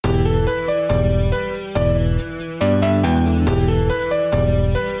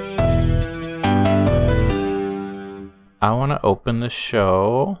I want to open the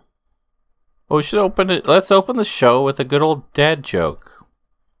show. Oh, we should open it. Let's open the show with a good old dad joke.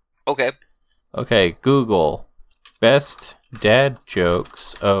 Okay. Okay, Google. Best dad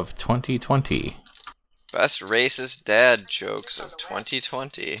jokes of 2020. Best racist dad jokes of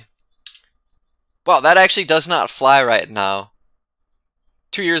 2020. Wow, that actually does not fly right now.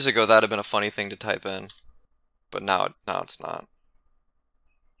 2 years ago, that would have been a funny thing to type in. But now it's not.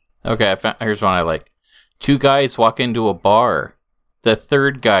 Okay, here's one I like. 2 guys walk into a bar. The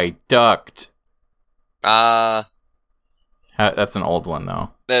third guy ducked. That's an old one,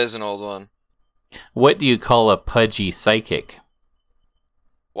 though. That is an old one. What do you call a pudgy psychic?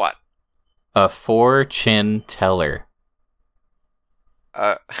 What? A 4-chin teller.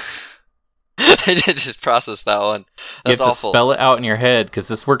 I did just process that one. That's you have awful. to spell it out in your head, because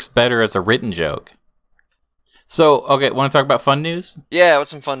this works better as a written joke. So, okay, want to talk about fun news? Yeah,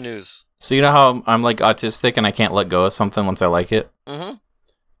 what's some fun news? So you know how I'm like autistic and I can't let go of something once I like it?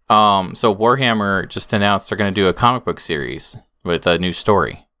 Mm-hmm. So Warhammer just announced they're going to do a comic book series with a new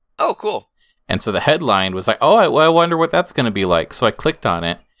story. Oh, cool. And so the headline was like, oh, I wonder what that's going to be like. So I clicked on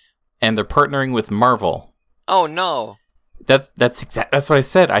it, and they're partnering with Marvel. Oh, no. That's what I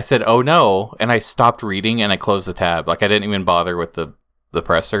said. I said, oh, no, and I stopped reading, and I closed the tab. Like, I didn't even bother with the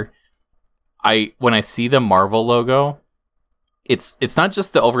presser. When I see the Marvel logo, it's not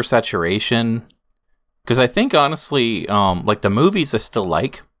just the oversaturation, because I think, honestly, like, the movies I still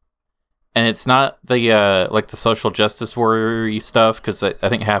like, and it's not the, like, the social justice warrior stuff, because I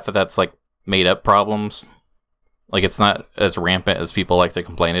think half of that's, like, made up problems. Like, it's not as rampant as people like to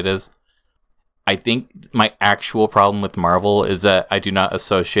complain it is. I think my actual problem with Marvel is that I do not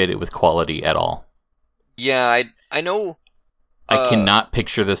associate it with quality at all. Yeah, I know. I cannot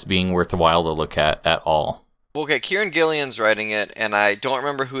picture this being worthwhile to look at all. Okay, Kieran Gillian's writing it, and I don't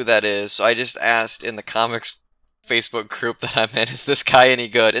remember who that is, so I just asked in the comics Facebook group that I'm in, is this guy any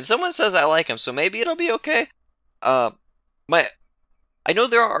good? And someone says I like him, so maybe it'll be okay. I know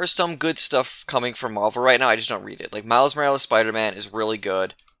there are some good stuff coming from Marvel right now, I just don't read it. Like, Miles Morales Spider-Man is really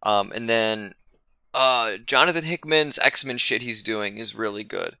good, and then Jonathan Hickman's X-Men shit he's doing is really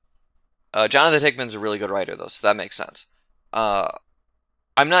good. Jonathan Hickman's a really good writer, though, so that makes sense. I'm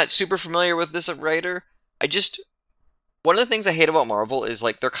not super familiar with this writer. One of the things I hate about Marvel is,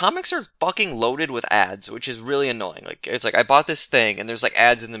 like, their comics are fucking loaded with ads, which is really annoying. Like, it's like, I bought this thing, and there's, like,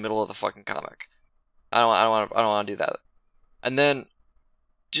 ads in the middle of the fucking comic. I don't want to do that. And then,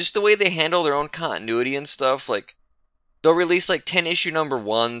 just the way they handle their own continuity and stuff, like, they'll release, like, 10 issue number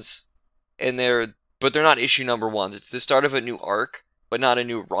ones, but they're not issue number ones. It's the start of a new arc, but not a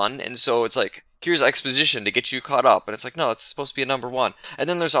new run, and so it's like, here's exposition to get you caught up, and it's like, no, it's supposed to be a number one. And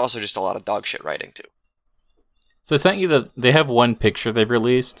then there's also just a lot of dog shit writing, too. So I sent you they have one picture they've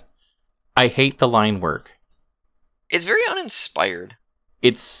released. I hate the line work. It's very uninspired.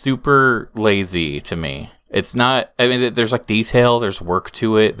 It's super lazy to me. It's not, I mean, there's like detail, there's work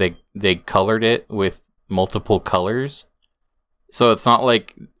to it. They colored it with multiple colors. So it's not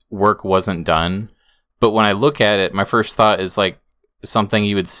like work wasn't done. But when I look at it, my first thought is like something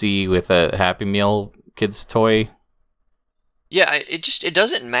you would see with a Happy Meal kid's toy. Yeah, it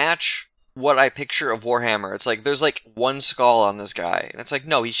doesn't match what I picture of Warhammer. It's like, there's like one skull on this guy. And it's like,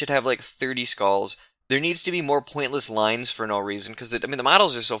 no, he should have like 30 skulls. There needs to be more pointless lines for no reason. Because, the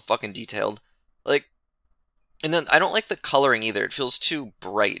models are so fucking detailed. Like, and then I don't like the coloring either. It feels too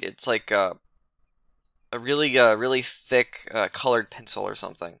bright. It's like a really thick colored pencil or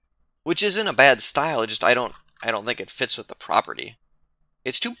something. Which isn't a bad style. I don't think it fits with the property.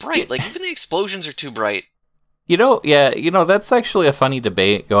 It's too bright. Like, even the explosions are too bright. That's actually a funny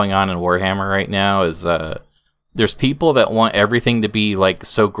debate going on in Warhammer right now is there's people that want everything to be like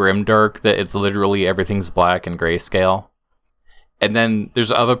so grimdark that it's literally everything's black and grayscale. And then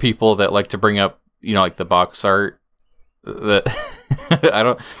there's other people that like to bring up, like the box art that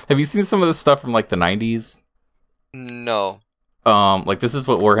have you seen some of the stuff from like the 90s? No. Like this is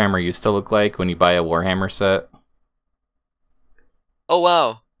what Warhammer used to look like when you buy a Warhammer set. Oh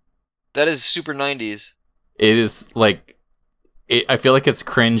wow. That is super 90s. It is like I feel like it's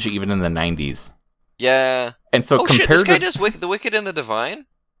cringe even in the 90s. Yeah. And so compared this guy does the Wicked and the Divine?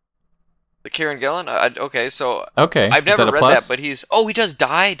 The Kieran Gillen? Okay. I've never read that, but he does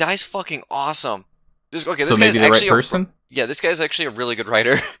Die. Die's fucking awesome. This so guy's maybe the actually right person? Yeah, this guy's actually a really good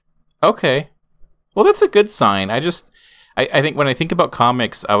writer. Okay. Well, that's a good sign. I think when I think about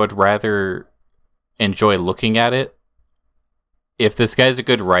comics, I would rather enjoy looking at it. If this guy's a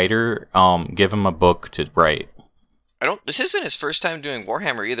good writer, give him a book to write. This isn't his first time doing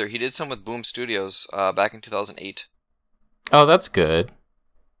Warhammer either. He did some with Boom Studios back in 2008. Oh, that's good.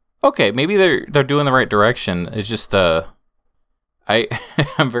 Okay, maybe they're doing the right direction. It's just I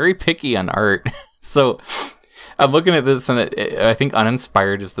I'm very picky on art, so I'm looking at this and I think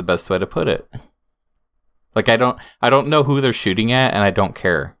uninspired is the best way to put it. Like I don't know who they're shooting at, and I don't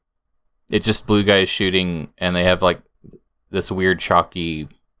care. It's just blue guys shooting, and they have like this weird chalky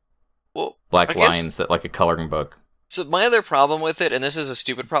black lines that like a coloring book. So my other problem with it, and this is a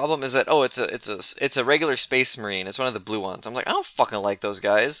stupid problem, is that it's a regular Space Marine. It's one of the blue ones. I'm like, I don't fucking like those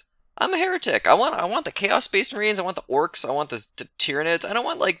guys. I'm a heretic. I want the Chaos Space Marines. I want the orcs. I want the Tyranids. I don't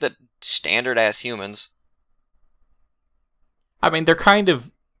want like the standard ass humans. I mean, they're kind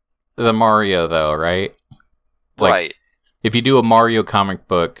of the Mario though, right? Like, Right. If you do a Mario comic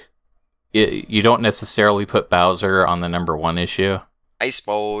book, you don't necessarily put Bowser on the #1 issue. I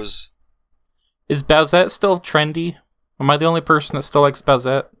suppose. Is Bowsette still trendy? Am I the only person that still likes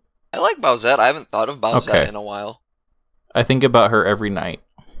Bowsette? I like Bowsette. I haven't thought of Bowsette Okay. in a while. I think about her every night.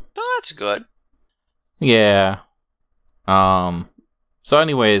 Oh, that's good. Yeah. So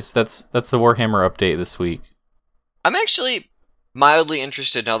anyways, that's the Warhammer update this week. I'm actually mildly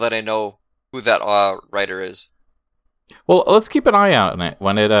interested now that I know who that writer is. Well, let's keep an eye out on it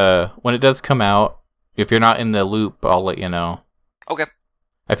when it does come out. If you're not in the loop, I'll let you know. Okay.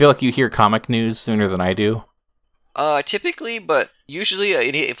 I feel like you hear comic news sooner than I do. Typically, but usually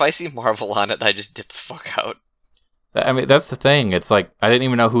if I see Marvel on it, I just dip the fuck out. I mean, that's the thing. It's like, I didn't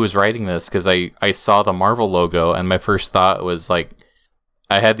even know who was writing this because I saw the Marvel logo, and my first thought was like,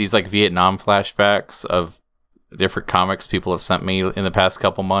 I had these like Vietnam flashbacks of different comics people have sent me in the past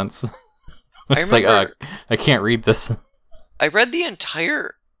couple months. It's like, I can't read this. I read the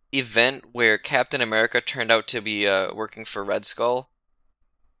entire event where Captain America turned out to be working for Red Skull,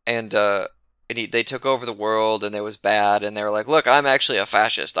 and they took over the world, and it was bad, and they were like, look, I'm actually a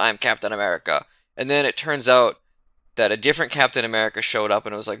fascist, I'm Captain America. And then it turns out that a different Captain America showed up,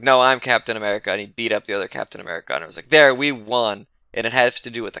 and it was like, no, I'm Captain America, and he beat up the other Captain America, and it was like, there, we won. And it has to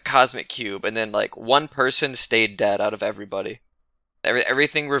do with the Cosmic Cube, and then like one person stayed dead out of everybody.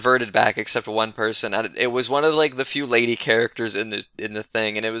 Everything reverted back except one person, and it was one of like the few lady characters in the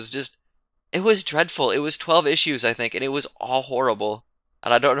thing, and it was dreadful. It was 12 issues, I think, and it was all horrible,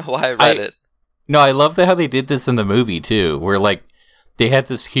 and I don't know why I read it. No, I love how they did this in the movie too, where like they had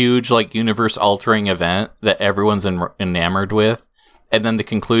this huge like universe altering event that everyone's enamored with, and then the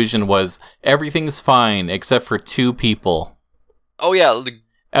conclusion was everything's fine except for 2 people. Oh yeah.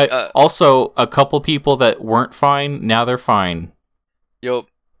 Also, a couple people that weren't fine, now they're fine. Yup.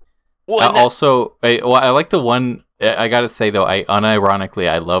 Well, I like the one. I gotta say though, unironically,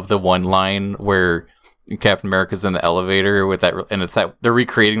 I love the one line where Captain America's in the elevator with that, and it's that they're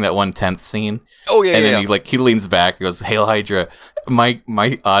recreating that one tenth scene. Oh yeah, and then he leans back, he goes, "Hail Hydra!" My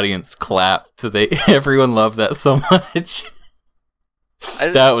audience clapped. Everyone loved that so much.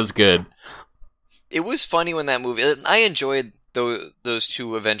 That was good. It was funny when that movie. I enjoyed those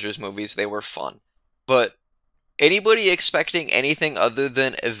 2 Avengers movies. They were fun, but anybody expecting anything other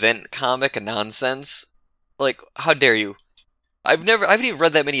than event comic nonsense, like, how dare you? I haven't even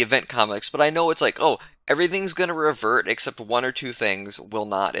read that many event comics, but I know it's like, oh, everything's gonna revert except 1 or 2 things will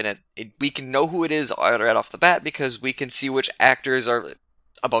not, and we can know who it is right off the bat because we can see which actors are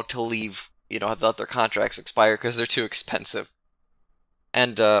about to leave, have let their contracts expire because they're too expensive.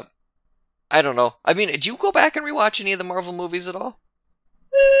 And I don't know. I mean, did you go back and rewatch any of the Marvel movies at all?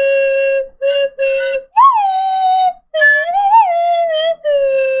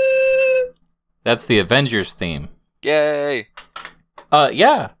 That's the Avengers theme. Yay!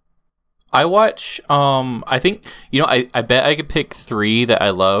 Yeah. I watch, I think, I bet I could pick 3 that I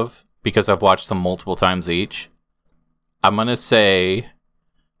love because I've watched them multiple times each. I'm gonna say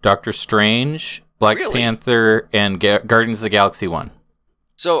Doctor Strange, Black Panther, and Guardians of the Galaxy 1.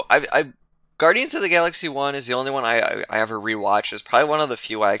 So, Guardians of the Galaxy 1 is the only one I ever rewatched. It's probably one of the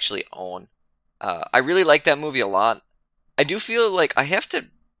few I actually own. I really like that movie a lot. I do feel like I have to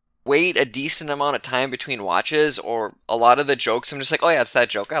wait a decent amount of time between watches, or a lot of the jokes I'm just like, oh yeah, it's that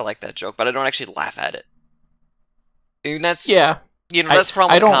joke, I like that joke, but I don't actually laugh at it. And that's that's the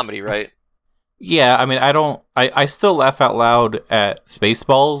problem with comedy, right? Yeah, I mean, I still laugh out loud at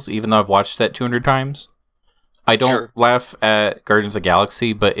Spaceballs, even though I've watched that 200 times. I don't laugh at Guardians of the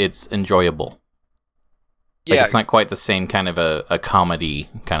Galaxy, but it's enjoyable. Like, it's not quite the same kind of a comedy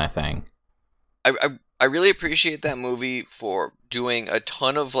kind of thing. I really appreciate that movie for doing a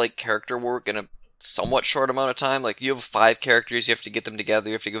ton of like character work in a somewhat short amount of time. Like, you have 5 characters, you have to get them together,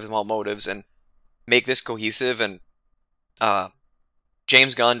 you have to give them all motives and make this cohesive, and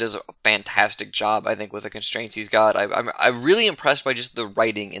James Gunn does a fantastic job, I think, with the constraints he's got. I'm really impressed by just the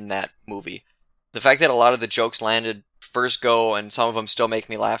writing in that movie. The fact that a lot of the jokes landed first go, and some of them still make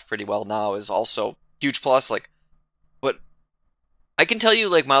me laugh pretty well now, is also huge plus. Like, but I can tell you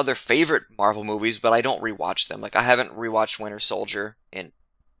like my other favorite Marvel movies, but I don't rewatch them. Like, I haven't rewatched Winter Soldier in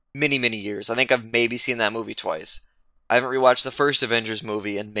many, many years. I think I've maybe seen that movie twice. I haven't rewatched the first Avengers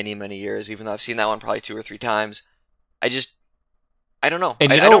movie in many, many years, even though I've seen that one probably 2 or 3 times. I don't know. I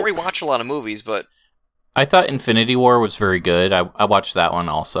don't rewatch a lot of movies, but I thought Infinity War was very good. I watched that one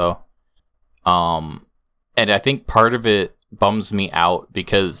also. And I think part of it bums me out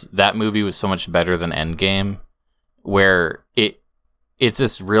because that movie was so much better than Endgame, where it's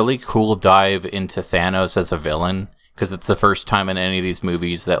this really cool dive into Thanos as a villain, because it's the first time in any of these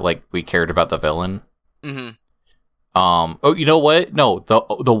movies that like we cared about the villain. Mm-hmm. Oh, you know what? No,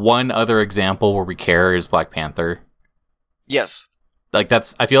 the one other example where we care is Black Panther. Yes. Like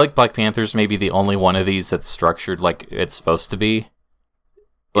I feel like Black Panther's maybe the only one of these that's structured like it's supposed to be.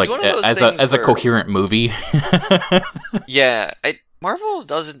 Like as a coherent movie. Yeah, Marvel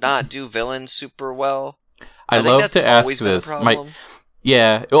does not do villains super well. I love to ask this.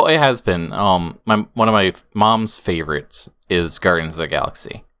 It has been. One of my mom's favorites is Guardians of the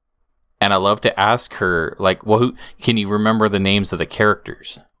Galaxy, and I love to ask her like, well, can you remember the names of the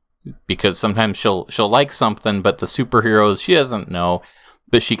characters? Because sometimes she'll like something, but the superheroes she doesn't know,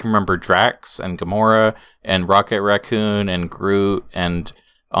 but she can remember Drax and Gamora and Rocket Raccoon and Groot and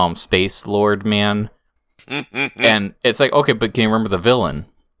Space Lord Man. And it's like, okay, but can you remember the villain?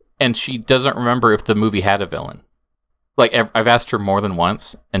 And she doesn't remember if the movie had a villain. Like, I've asked her more than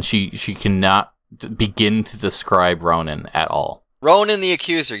once, and she cannot begin to describe Ronan at all. Ronan the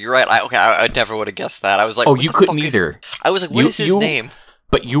Accuser, you're right. I never would have guessed that. I was like, oh, you couldn't either. I was like, what is his name?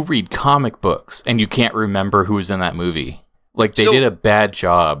 But you read comic books, and you can't remember who was in that movie. Like, they did a bad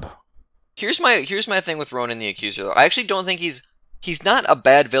job. Here's my thing with Ronan the Accuser, though. I actually don't think he's not a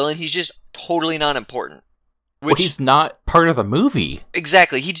bad villain. He's just totally not important. Well, he's not part of the movie.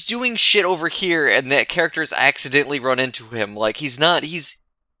 Exactly. He's doing shit over here, and that characters accidentally run into him. Like, he's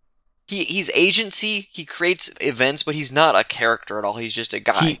agency. He creates events, but he's not a character at all. He's just a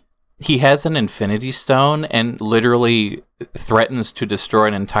guy. He has an Infinity Stone and literally threatens to destroy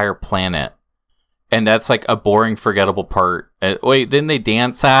an entire planet. And that's like a boring, forgettable part. Wait, didn't they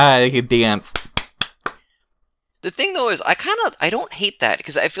dance? They danced. The thing, though, is I don't hate that,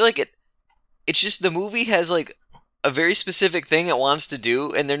 because I feel like it's just the movie has like a very specific thing it wants to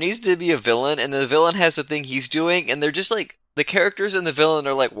do, and there needs to be a villain, and the villain has the thing he's doing, and they're just like, the characters and the villain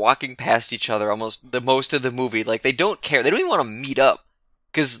are like walking past each other almost the most of the movie. Like, they don't care. They don't even want to meet up.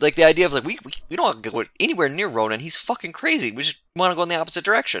 Because, like, the idea of, like, we don't want to go anywhere near Ronan. He's fucking crazy. We just want to go in the opposite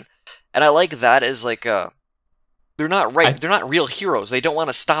direction. And I like that as, like, they're not they're not real heroes. They don't want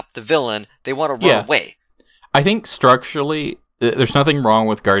to stop the villain. They want to run away. I think structurally, there's nothing wrong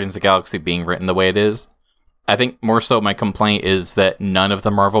with Guardians of the Galaxy being written the way it is. I think more so my complaint is that none of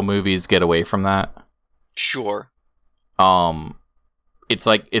the Marvel movies get away from that. Sure. It's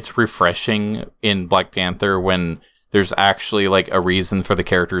like, it's refreshing in Black Panther when there's actually, like, a reason for the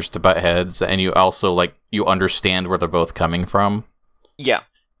characters to butt heads, and you also, like, you understand where they're both coming from. Yeah.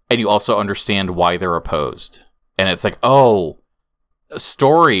 And you also understand why they're opposed. And it's like, oh, a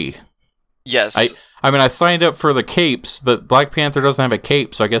story. Yes. I mean, I signed up for the capes, but Black Panther doesn't have a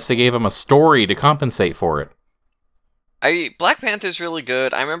cape, so I guess they gave him a story to compensate for it. Black Panther's really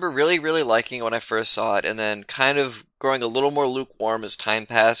good. I remember really, really liking it when I first saw it, and then kind of growing a little more lukewarm as time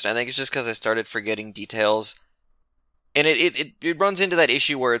passed, and I think it's just because I started forgetting details. And it runs into that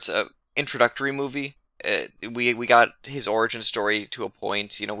issue where it's a introductory movie. We got his origin story to a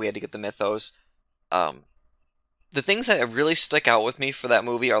point. You know, we had to get the mythos. The things that really stick out with me for that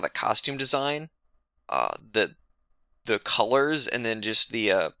movie are the costume design, the colors, and then just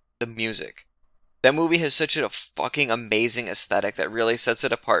the music. That movie has such a fucking amazing aesthetic that really sets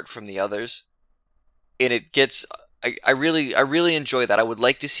it apart from the others. And it gets... I really enjoy that. I would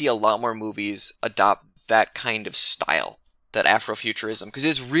like to see a lot more movies adopt that kind of style, that Afrofuturism, because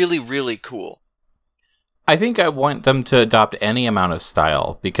it's really, really cool. I think I want them to adopt any amount of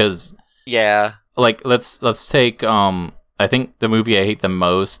style, because like let's take I think the movie I hate the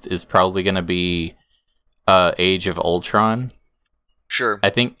most is probably going to be Age of Ultron. Sure. I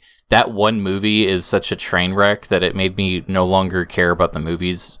think that one movie is such a train wreck that it made me no longer care about the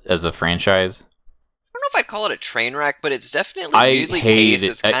movies as a franchise. I don't know if I'd call it a train wreck, but it's definitely weirdly paced.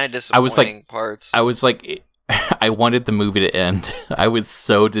 It's kind of disappointing parts. I was like, I wanted the movie to end. I was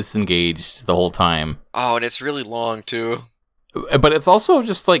so disengaged the whole time. Oh, and it's really long, too. But it's also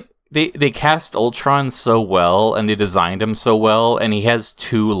just like, they cast Ultron so well, and they designed him so well, and he has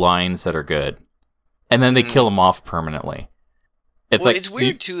 2 lines that are good. And then they kill him off permanently. It's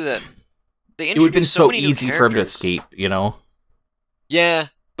weird, too, that It would have been introduced so many new easy for him to characters. escape, you know? Yeah,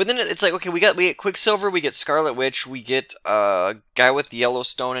 but then it's like, okay, we get Quicksilver, we get Scarlet Witch, we get a guy with the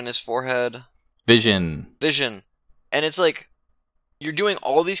Yellowstone in his forehead, Vision. Vision, and it's like you're doing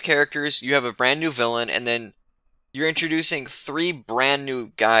all these characters, you have a brand new villain, and then you're introducing 3 brand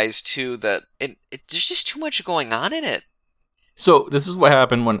new guys too. That there's just too much going on in it. So this is what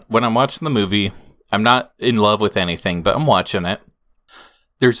happened when I'm watching the movie. I'm not in love with anything, but I'm watching it.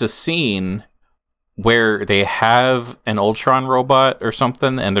 There's a scene where they have an Ultron robot or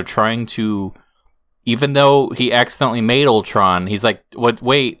something, and they're trying to, even though he accidentally made Ultron, he's like, "What?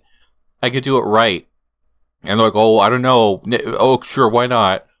 Wait, I could do it right." And they're like, "Oh, I don't know. Oh, sure, why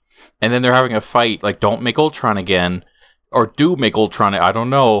not?" And then they're having a fight, like, "Don't make Ultron again," or "Do make Ultron." I don't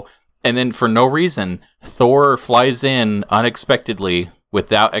know. And then for no reason, Thor flies in unexpectedly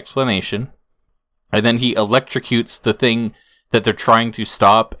without explanation, and then he electrocutes the thing that they're trying to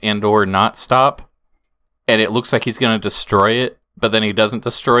stop and or not stop. And it looks like he's going to destroy it, but then he doesn't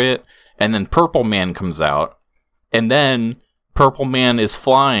destroy it. And then Purple Man comes out. And then Purple Man is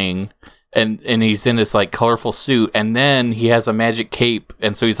flying, and he's in this, like, colorful suit. And then he has a magic cape,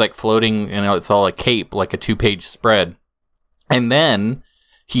 and so he's, like, floating, it's all a cape, like a 2-page spread. And then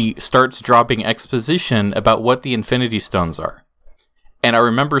he starts dropping exposition about what the Infinity Stones are. And I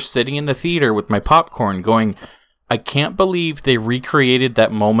remember sitting in the theater with my popcorn going, I can't believe they recreated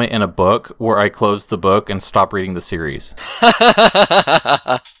that moment in a book where I closed the book and stopped reading the series.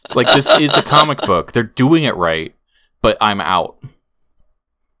 Like, this is a comic book. They're doing it right, but I'm out.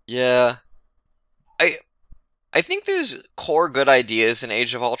 Yeah. I think there's core good ideas in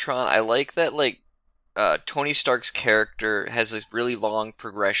Age of Ultron. I like that, like, Tony Stark's character has this really long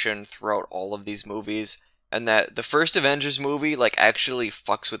progression throughout all of these movies, and that the first Avengers movie, like, actually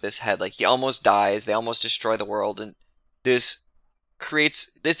fucks with his head. Like, he almost dies, they almost destroy the world, and this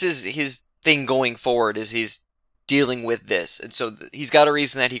is his thing going forward, is he's dealing with this. And so he's got a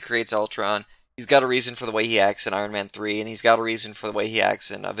reason that he creates Ultron, he's got a reason for the way he acts in Iron Man 3, and he's got a reason for the way he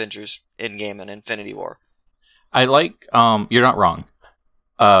acts in Avengers Endgame and Infinity War. I like, you're not wrong.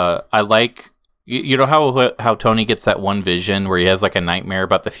 I like, you know how Tony gets that one vision where he has, like, a nightmare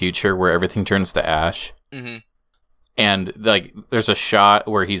about the future where everything turns to ash? Mm-hmm. And, like, there's a shot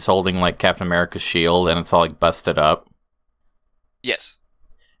where he's holding, like, Captain America's shield and it's all, like, busted up. Yes.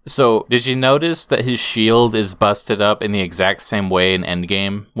 So, did you notice that his shield is busted up in the exact same way in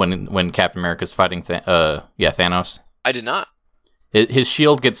Endgame when Captain America's fighting Thanos? I did not. His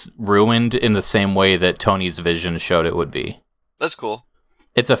shield gets ruined in the same way that Tony's vision showed it would be. That's cool.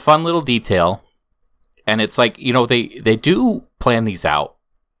 It's a fun little detail, and it's like, they do plan these out.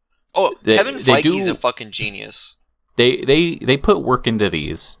 Oh, Kevin Feige's a fucking genius. They put work into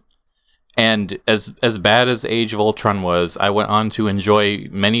these. And as bad as Age of Ultron was, I went on to enjoy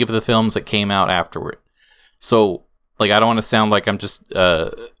many of the films that came out afterward. So, like, I don't want to sound like I'm just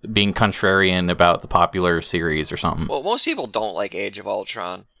being contrarian about the popular series or something. Well, most people don't like Age of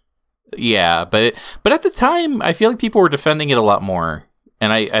Ultron. Yeah, but at the time, I feel like people were defending it a lot more.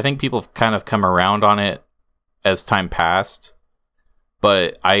 And I think people have kind of come around on it as time passed.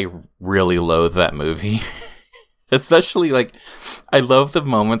 But I really loathe that movie. Especially, like, I love the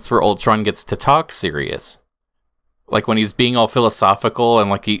moments where Ultron gets to talk serious. Like, when he's being all philosophical and,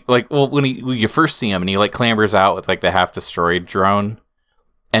 like, when you first see him and he, like, clambers out with, like, the half-destroyed drone.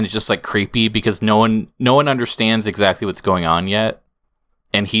 And it's just, like, creepy because no one understands exactly what's going on yet.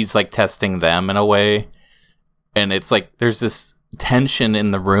 And he's, like, testing them in a way. And it's, like, there's this tension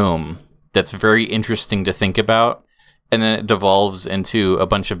in the room that's very interesting to think about. And then it devolves into a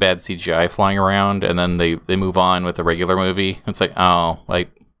bunch of bad CGI flying around, and then they move on with the regular movie. It's like, oh, like,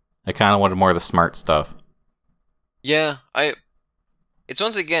 I kind of wanted more of the smart stuff. Yeah, it's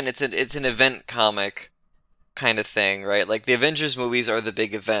once again, it's an event comic kind of thing, right? Like, the Avengers movies are the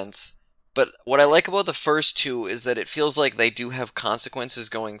big events. But what I like about the first two is that it feels like they do have consequences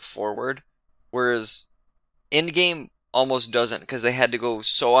going forward, whereas Endgame almost doesn't, because they had to go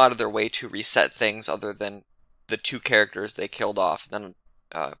so out of their way to reset things other than the 2 characters they killed off, then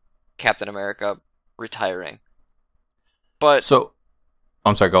Captain America retiring. But so,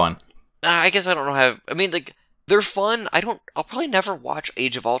 I'm sorry, go on. I guess I don't know how. I mean, like, they're fun. I'll probably never watch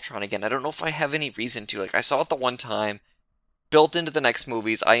Age of Ultron again. I don't know if I have any reason to. Like, I saw it the one time, built into the next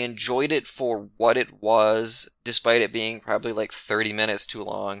movies. I enjoyed it for what it was, despite it being probably like 30 minutes too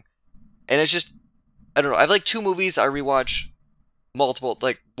long. And it's just, I don't know. I have like 2 movies I rewatch multiple,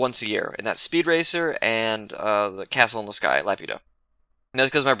 like, once a year, and that's Speed Racer and the Castle in the Sky, Laputa. And that's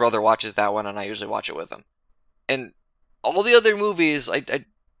because my brother watches that one, and I usually watch it with him. And all the other movies, I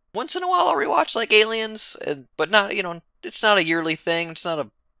once in a while I'll rewatch, like Aliens, but not, it's not a yearly thing. It's not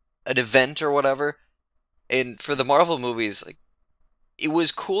a an event or whatever. And for the Marvel movies, like, it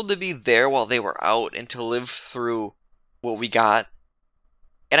was cool to be there while they were out and to live through what we got.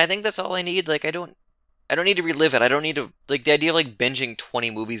 And I think that's all I need. Like, I don't need to relive it. I don't need to, like, the idea of, like, binging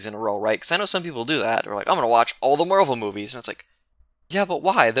 20 movies in a row, right? Because I know some people do that. They're like, I'm going to watch all the Marvel movies. And it's like, yeah, but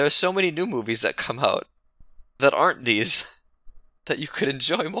why? There are so many new movies that come out that aren't these that you could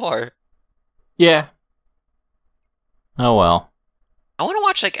enjoy more. Yeah. Oh, well. I want to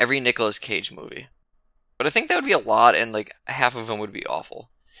watch, like, every Nicolas Cage movie. But I think that would be a lot, and, like, half of them would be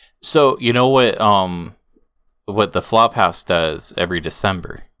awful. So, you know what the Flophouse does every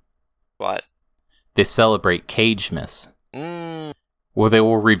December? What? They celebrate Cagemas. Mm. Where they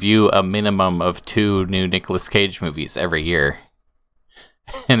will review a minimum of 2 new Nicolas Cage movies every year.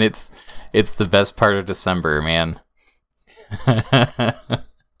 And it's the best part of December, man.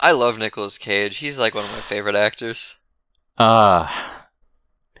 I love Nicolas Cage. He's like one of my favorite actors.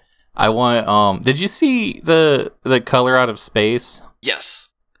 I want did you see the Color Out of Space?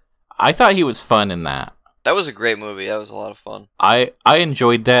 Yes. I thought he was fun in that. That was a great movie. That was a lot of fun. I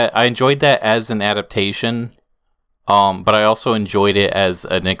enjoyed that. I enjoyed that as an adaptation. But I also enjoyed it as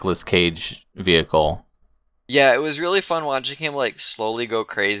a Nicolas Cage vehicle. Yeah, it was really fun watching him, like, slowly go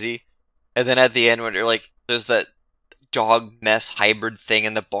crazy. And then at the end, when you're like, there's that dog mess hybrid thing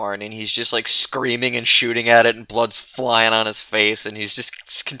in the barn, and he's just, like, screaming and shooting at it, and blood's flying on his face, and he's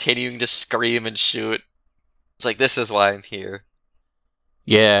just continuing to scream and shoot. It's like, this is why I'm here.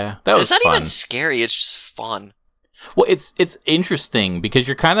 Yeah, that was fun. It's not even scary, it's just fun. Well, it's interesting, because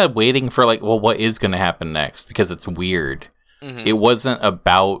you're kind of waiting for, like, well, what is going to happen next? Because it's weird. Mm-hmm. It wasn't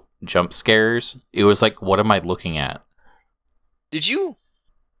about jump scares. It was like, what am I looking at? Did you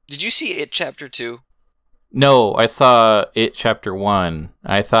see It Chapter 2? No, I saw It Chapter 1.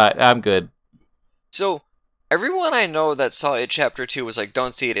 I thought, I'm good. So, everyone I know that saw It Chapter 2 was like,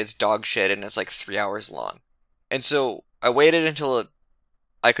 don't see it, it's dog shit, and it's like 3 hours long. And so, I waited until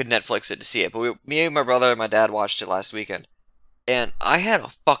I could Netflix it to see it, but me and my brother and my dad watched it last weekend. And I had a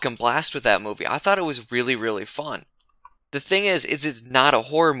fucking blast with that movie. I thought it was really, really fun. The thing is it's not a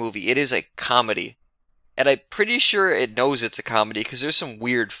horror movie, it is a comedy. And I'm pretty sure it knows it's a comedy, because there's some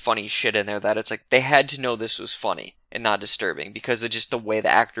weird, funny shit in there that it's like, they had to know this was funny and not disturbing, because of just the way the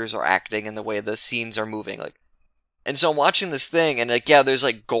actors are acting and the way the scenes are moving. Like, and so I'm watching this thing, and like, yeah, there's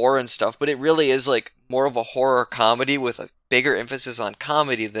like gore and stuff, but it really is like more of a horror comedy with a bigger emphasis on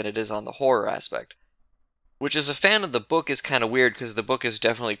comedy than it is on the horror aspect. Which, as a fan of the book, is kind of weird, because the book is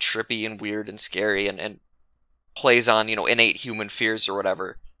definitely trippy and weird and scary and plays on, you know, innate human fears or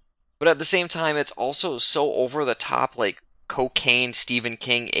whatever. But at the same time, it's also so over the top, like, cocaine, Stephen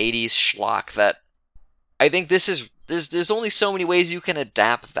King, 80s schlock, that I think this is, there's only so many ways you can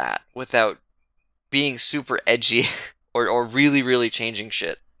adapt that without being super edgy or really, really changing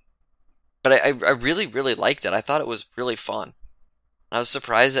shit. But I really, really liked it. I thought it was really fun. I was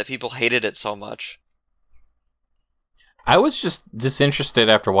surprised that people hated it so much. I was just disinterested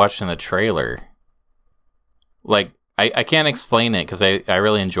after watching the trailer. Like, I can't explain it, because I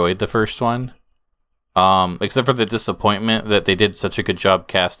really enjoyed the first one. Except for the disappointment that they did such a good job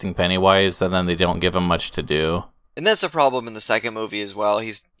casting Pennywise, and then they don't give him much to do. And that's a problem in the second movie as well.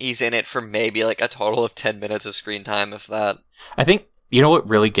 He's in it for maybe like a total of 10 minutes of screen time, if that. I think, you know what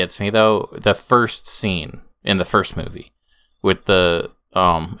really gets me, though? The first scene in the first movie, with the,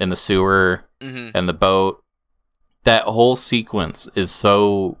 in the sewer, and the boat. That whole sequence is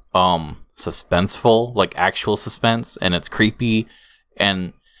so, suspenseful, like actual suspense, and it's creepy,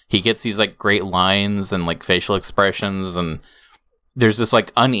 and he gets these like great lines and like facial expressions, and there's this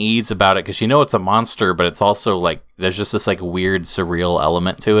like unease about it, because you know it's a monster, but it's also like there's just this like weird surreal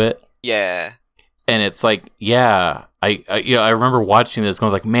element to it. Yeah. And it's like, yeah, I remember watching this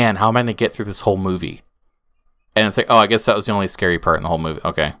going like, man, how am I gonna get through this whole movie? And it's like, oh, I guess that was the only scary part in the whole movie.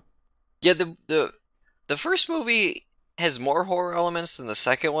 Okay. Yeah, the first movie has more horror elements than the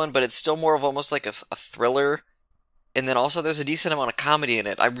second one, but it's still more of almost like a thriller. And then also there's a decent amount of comedy in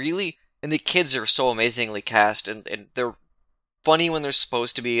it. And the kids are so amazingly cast, and they're funny when they're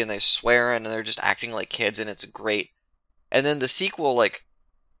supposed to be, and they're swearing, and they're just acting like kids, and it's great. And then the sequel, like,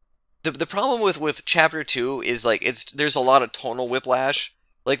 the problem with Chapter 2 is, like, there's a lot of tonal whiplash.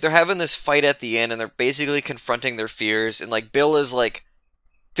 Like, they're having this fight at the end, and they're basically confronting their fears, and, like, Bill is, like,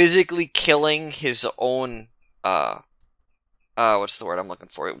 physically killing his own, what's the word I'm looking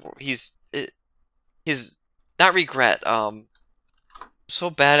for? His not regret, so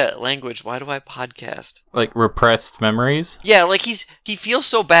bad at language, why do I podcast? Like, repressed memories? Yeah, like, he feels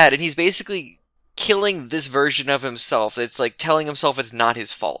so bad, and he's basically killing this version of himself. It's like telling himself it's not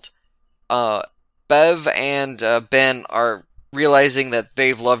his fault. Bev and Ben are realizing that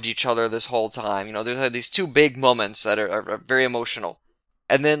they've loved each other this whole time. You know, there's these two big moments that are very emotional.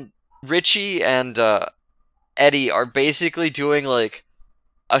 And then Richie and Eddie are basically doing like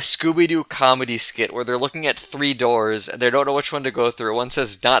a Scooby-Doo comedy skit where they're looking at 3 doors and they don't know which one to go through. One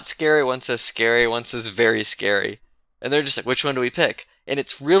says not scary, one says scary, one says very scary. And they're just like, which one do we pick? And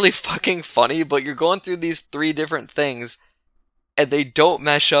it's really fucking funny, but you're going through these 3 different things and they don't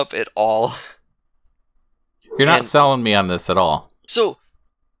mesh up at all. You're not selling me on this at all. So,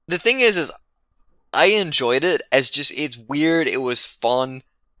 the thing is I enjoyed it as just, it's weird, it was fun.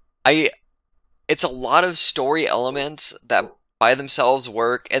 It's a lot of story elements that by themselves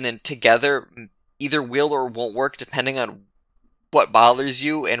work, and then together either will or won't work depending on what bothers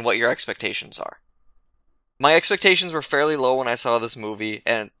you and what your expectations are. My expectations were fairly low when I saw this movie,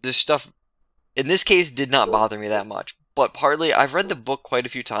 and this stuff, in this case, did not bother me that much. But partly, I've read the book quite a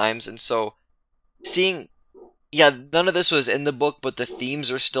few times, and so seeing... Yeah, none of this was in the book, but the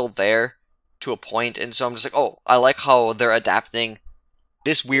themes are still there to a point, and so I'm just like, oh, I like how they're adapting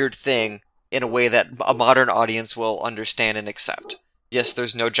this weird thing in a way that a modern audience will understand and accept. Yes,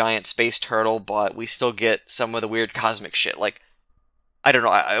 there's no giant space turtle, but we still get some of the weird cosmic shit. Like, I don't know,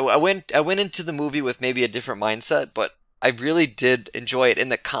 I went into the movie with maybe a different mindset, but I really did enjoy it, and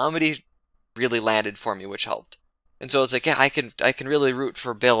the comedy really landed for me, which helped. And so it's like, yeah, I can really root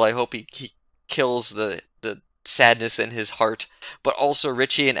for Bill. I hope he kills the sadness in his heart, but also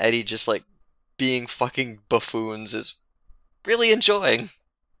Richie and Eddie just like being fucking buffoons is really enjoying.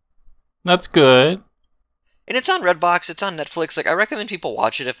 That's good. And it's on Redbox, it's on Netflix. Like, I recommend people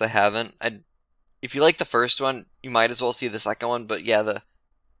watch it if they haven't. If you like the first one, you might as well see the second one. But yeah,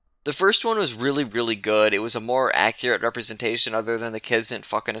 the first one was really, really good. It was a more accurate representation, other than the kids didn't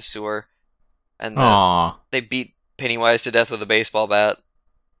fuck in a sewer, and they beat Pennywise to death with a baseball bat.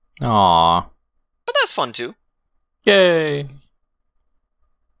 Aww. But that's fun too. Yay!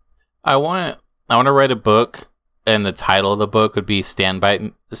 I want to write a book, and the title of the book would be Stand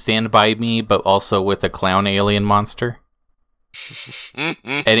by Me, but also with a clown alien monster.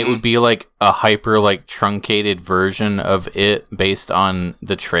 And it would be like a hyper like truncated version of it based on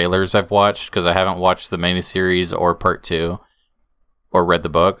the trailers I've watched, because I haven't watched the miniseries or part 2 or read the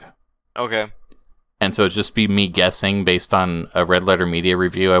book. Okay. And so it'd just be me guessing based on a Red Letter Media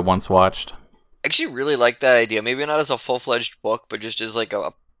review I once watched. I actually really like that idea. Maybe not as a full-fledged book, but just as like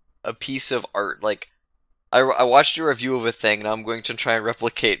a piece of art. Like, I watched a review of a thing, and I'm going to try and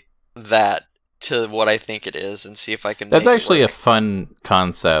replicate that to what I think it is, and see if I can. That's actually a fun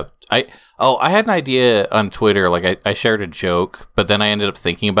concept. I had an idea on Twitter. Like, I shared a joke, but then I ended up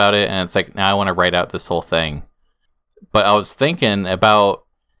thinking about it, and it's like, now I want to write out this whole thing. But I was thinking about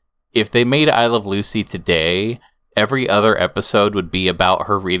if they made I Love Lucy today, every other episode would be about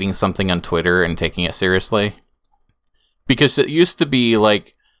her reading something on Twitter and taking it seriously. Because it used to be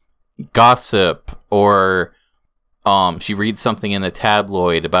like gossip, or she reads something in a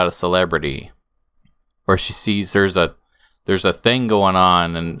tabloid about a celebrity, or she sees there's a thing going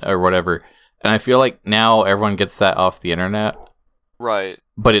on, and or whatever. And I feel like now everyone gets that off the internet. Right.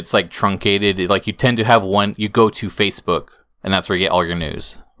 But it's like truncated. Like, you tend to have one, you go to Facebook and that's where you get all your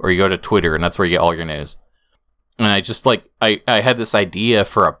news, or you go to Twitter and that's where you get all your news. And I just like, I had this idea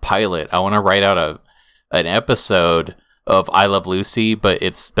for a pilot. I want to write out an episode of I Love Lucy, but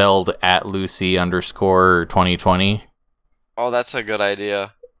it's spelled @Lucy_2020. Oh, that's a good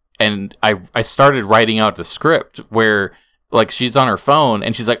idea. And I started writing out the script where, like, she's on her phone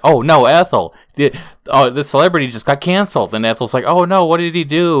and she's like, oh no, Ethel, the celebrity just got canceled. And Ethel's like, oh no, what did he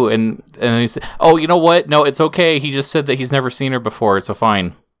do? And he said, oh, you know what? No, it's okay. He just said that he's never seen her before, so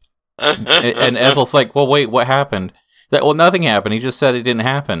fine. And Ethel's like, well, wait, what happened? Like, well, nothing happened. He just said it didn't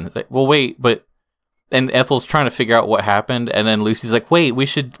happen. It's like, well, wait, but... And Ethel's trying to figure out what happened, and then Lucy's like, wait, we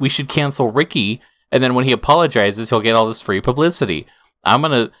should cancel Ricky, and then when he apologizes, he'll get all this free publicity. I'm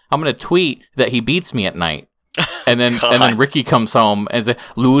gonna tweet that he beats me at night. And then Ricky comes home and says,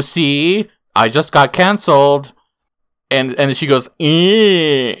 Lucy, I just got canceled. And she goes,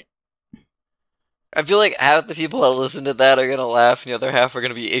 eh. I feel like half the people that listen to that are going to laugh, and the other half are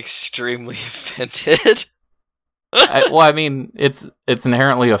going to be extremely offended. I mean, it's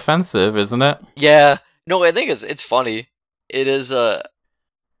inherently offensive, isn't it? Yeah. No, I think it's funny. It is, I'm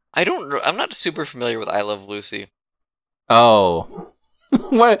not super familiar with I Love Lucy. Oh.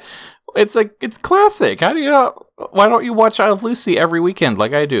 What? It's classic. How do you not? Why don't you watch I Love Lucy every weekend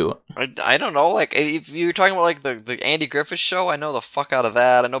like I do? I don't know. Like, if you're talking about like the Andy Griffith Show, I know the fuck out of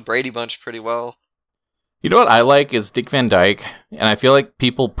that. I know Brady Bunch pretty well. You know what I like is Dick Van Dyke, and I feel like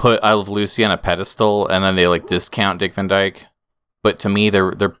people put I Love Lucy on a pedestal and then they like discount Dick Van Dyke. But to me,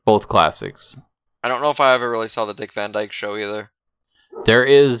 they're both classics. I don't know if I ever really saw the Dick Van Dyke Show either.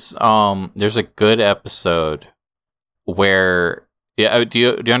 There's a good episode where do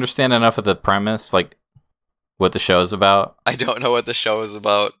you understand enough of the premise, like what the show is about? I don't know what the show is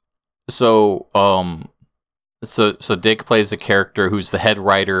about. So so Dick plays a character who's the head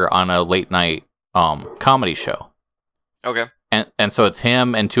writer on a late night comedy show. Okay. And so it's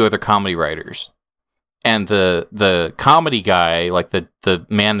him and two other comedy writers. And the comedy guy, like the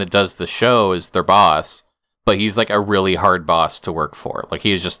man that does the show, is their boss, but he's like a really hard boss to work for. Like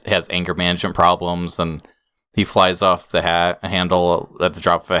he just has anger management problems, and he flies off the handle at the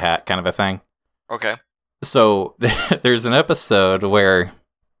drop of a hat, kind of a thing. Okay. So there's an episode where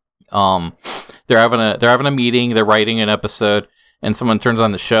they're having a meeting, they're writing an episode, and someone turns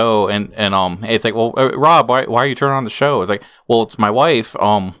on the show, and it's like, well, Rob, why are you turning on the show? It's like, well, it's my wife.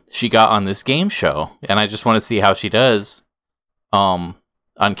 She got on this game show, and I just want to see how she does, on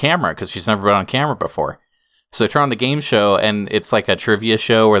camera, because she's never been on camera before. So I turn on the game show, and it's like a trivia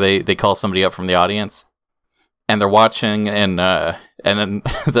show where they call somebody up from the audience, and they're watching, and then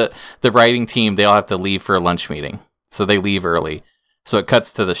the writing team, they all have to leave for a lunch meeting, so they leave early. So it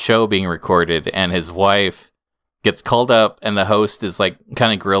cuts to the show being recorded, and his wife gets called up, and the host is like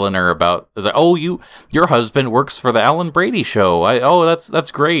kind of grilling her about, is like, oh, your husband works for the Alan Brady show.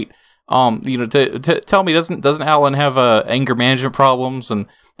 That's great. Tell me, doesn't Alan have anger management problems? And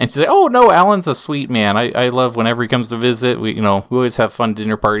she's like, oh no, Alan's a sweet man. I love whenever he comes to visit. We always have fun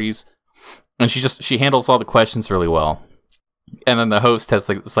dinner parties. And she handles all the questions really well. And then the host has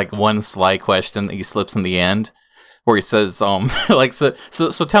like one sly question that he slips in the end, where he says, so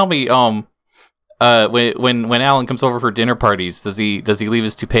tell me, when Alan comes over for dinner parties, does he leave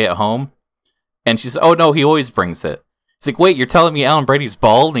his toupee at home? And she says, oh no, he always brings it. It's like, wait, you're telling me Alan Brady's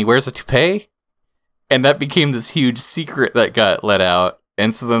bald and he wears a toupee? And that became this huge secret that got let out.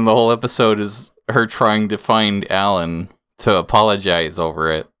 And so then the whole episode is her trying to find Alan to apologize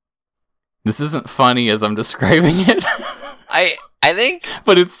over it. This isn't funny as I'm describing it. I think,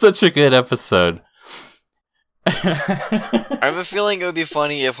 but it's such a good episode. I have a feeling it would be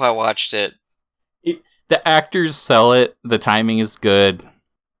funny if I watched it. The actors sell it. The timing is good.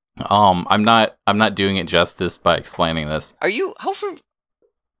 I'm not doing it justice by explaining this. Are you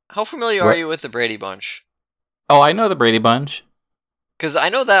how familiar are you with the Brady Bunch? Oh, I know the Brady Bunch. Because I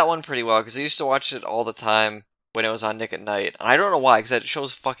know that one pretty well, because I used to watch it all the time when it was on Nick at Night. And I don't know why, because that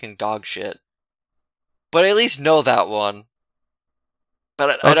show's fucking dog shit. But I at least know that one.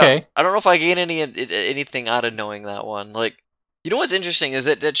 But I don't know if I gain anything out of knowing that one. Like, you know what's interesting is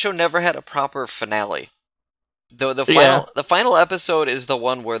that show never had a proper finale. The final episode is the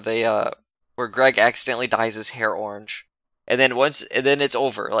one where where Greg accidentally dyes his hair orange, and then it's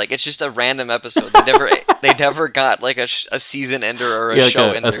over. Like, it's just a random episode. They never got like a season ender or a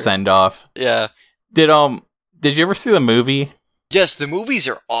show ender. A send off. Yeah. Did you ever see the movie? Yes, the movies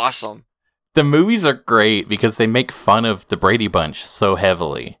are awesome. The movies are great because they make fun of the Brady Bunch so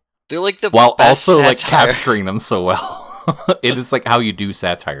heavily. They're like the while best also satire. Like capturing them so well. It is like how you do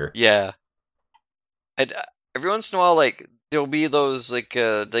satire. Yeah. And every once in a while, like, there'll be those like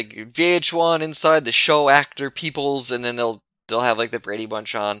VH1 inside the show actor peoples, and then they'll have like the Brady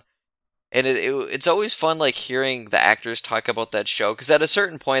Bunch on, and it's always fun like hearing the actors talk about that show, because at a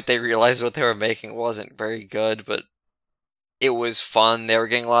certain point they realized what they were making wasn't very good, but it was fun. They were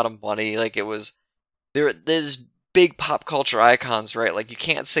getting a lot of money. Like, there's big pop culture icons, right? Like, you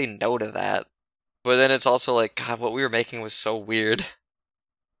can't say no to that. But then it's also like, God, what we were making was so weird.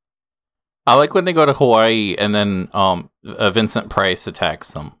 I like when they go to Hawaii and then Vincent Price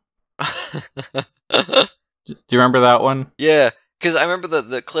attacks them. Do you remember that one? Yeah, because I remember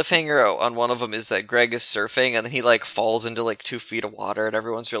the cliffhanger on one of them is that Greg is surfing and then he like falls into like 2 feet of water and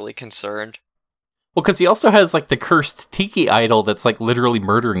everyone's really concerned. Well, because he also has like the cursed tiki idol that's like literally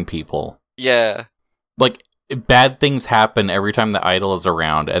murdering people. Yeah. Like, bad things happen every time the idol is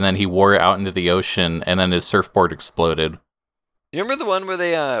around, and then he wore it out into the ocean, and then his surfboard exploded. You remember the one where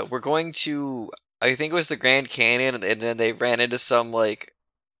they were going to, I think it was the Grand Canyon, and then they ran into some like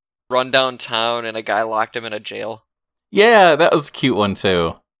rundown town, and a guy locked him in a jail? Yeah, that was a cute one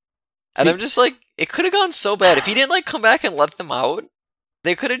too. And I'm just like, it could have gone so bad if he didn't like come back and let them out.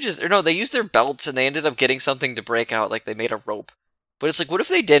 They could have they used their belts and they ended up getting something to break out, like they made a rope. But it's like, what if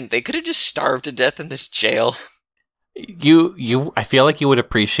they didn't? They could have just starved to death in this jail. I feel like you would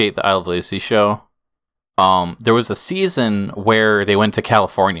appreciate the Isle of Lucy show. There was a season where they went to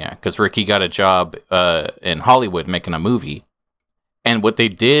California because Ricky got a job in Hollywood making a movie. And what they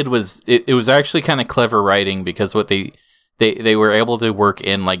did was, it was actually kind of clever writing, because what they were able to work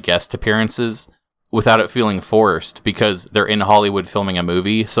in like guest appearances without it feeling forced, because they're in Hollywood filming a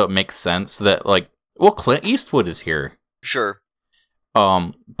movie, so it makes sense that like Well, Clint Eastwood is here. Sure.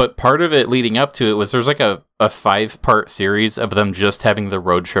 But part of it leading up to it was there's like a 5-part series of them just having the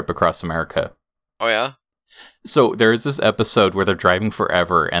road trip across America. Oh yeah. So there's this episode where they're driving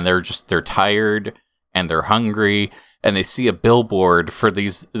forever and they're tired and they're hungry and they see a billboard for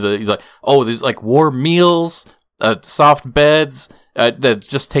he's like, oh, there's like warm meals, soft beds, that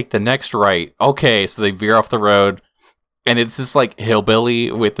just take the next right. Okay, so they veer off the road and it's this like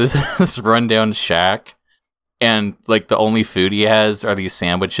hillbilly with this rundown shack. And, like, the only food he has are these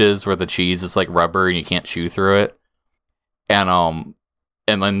sandwiches where the cheese is, like, rubber and you can't chew through it. And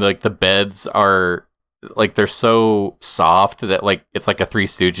then, like, the beds are, like, they're so soft that, like, it's like a Three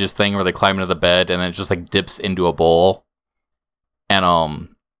Stooges thing where they climb into the bed and then it just, like, dips into a bowl. And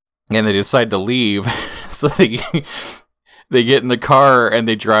they decide to leave. So they get in the car and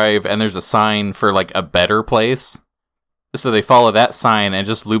they drive and there's a sign for, like, a better place. So they follow that sign and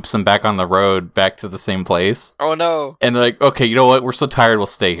just loops them back on the road, back to the same place. Oh no. And they're like, okay, you know what? We're so tired, we'll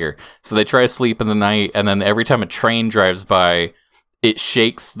stay here. So they try to sleep in the night, and then every time a train drives by, it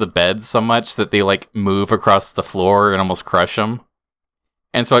shakes the bed so much that they, like, move across the floor and almost crush them.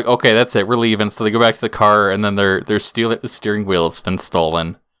 And so, like, okay, that's it, we're leaving. So they go back to the car, and then the steering wheel has been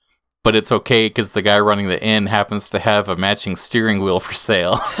stolen. But it's okay, because the guy running the inn happens to have a matching steering wheel for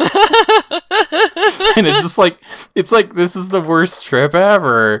sale. And it's just like, this is the worst trip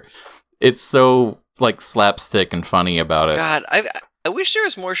ever. It's so, like, slapstick and funny about it. God, I wish there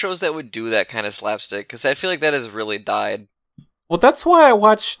was more shows that would do that kind of slapstick, because I feel like that has really died. Well, that's why I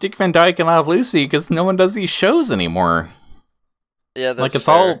watch Dick Van Dyke and Love Lucy, because no one does these shows anymore. Yeah, that's like, it's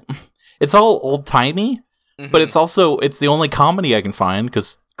fair. it's all old-timey, but it's the only comedy I can find,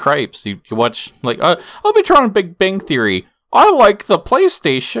 because cripes, you watch, like, I'll be trying Big Bang Theory. I like the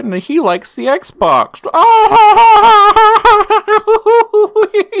PlayStation, and he likes the Xbox.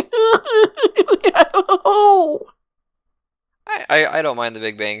 I don't mind the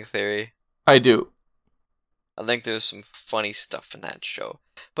Big Bang Theory. I do. I think there's some funny stuff in that show.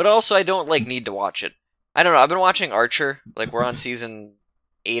 But also, I don't, like, need to watch it. I don't know, I've been watching Archer. Like, we're on season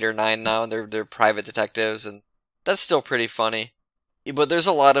 8 or 9 now, and they're private detectives, and that's still pretty funny. But there's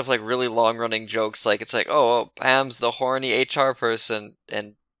a lot of, like, really long-running jokes, like, it's like, oh, Pam's the horny HR person,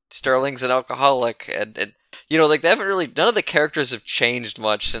 and Sterling's an alcoholic, and you know, like, they haven't really, none of the characters have changed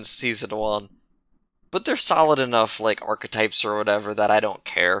much since season 1. But they're solid enough, like, archetypes or whatever that I don't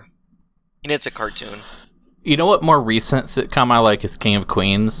care. And it's a cartoon. You know what more recent sitcom I like is King of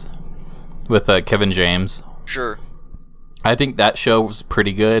Queens, with Kevin James. Sure. I think that show was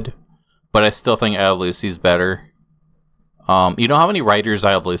pretty good, but I still think I Love Lucy's better. You know how many writers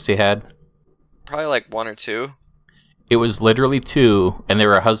I Love Lucy had? Probably like 1 or 2. It was literally 2, and they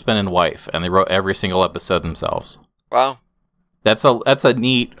were a husband and wife, and they wrote every single episode themselves. Wow. That's a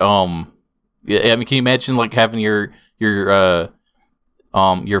neat, I mean, can you imagine, like, having your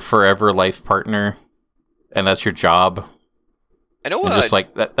forever life partner, and that's your job? I know and what. just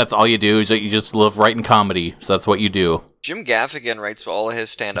like that's all you do is that you just love writing comedy, so that's what you do. Jim Gaffigan writes all of his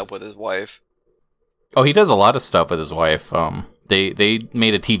stand-up with his wife. Oh, he does a lot of stuff with his wife. They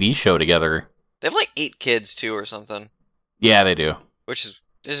made a TV show together. They have like 8 kids too, or something. Yeah, they do. Which is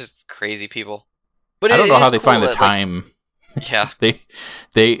just crazy people. But I don't know how they cool find the that, time. Like,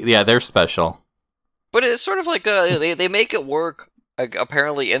 yeah, they're special. But it's sort of like they make it work, like,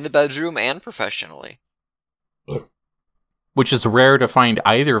 apparently in the bedroom and professionally. Which is rare to find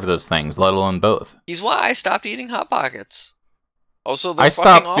either of those things, let alone both. He's why I stopped eating Hot Pockets. Also, they're I fucking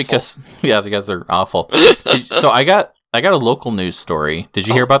stopped awful. because they're awful. So I got a local news story. Did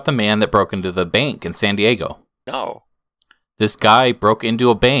you hear about the man that broke into the bank in San Diego? No. This guy broke into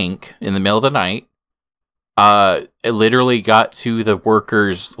a bank in the middle of the night. It literally got to the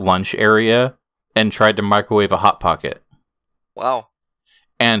workers' lunch area and tried to microwave a Hot Pocket. Wow.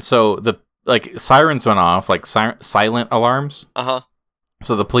 And so sirens went off, like silent alarms. Uh-huh.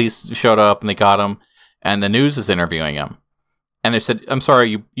 So the police showed up and they got him, and the news is interviewing him. And they said, "I'm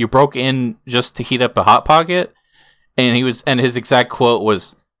sorry, you broke in just to heat up a Hot Pocket?" And his exact quote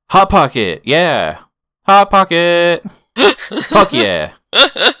was, "Hot Pocket, yeah. Hot Pocket. Fuck yeah."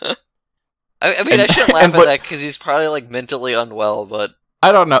 I mean, I shouldn't laugh at that because he's probably, like, mentally unwell, but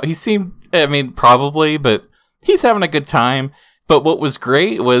I don't know. He seemed, I mean, probably, but he's having a good time. But what was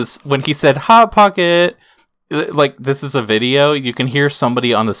great was when he said Hot Pocket, like, this is a video, you can hear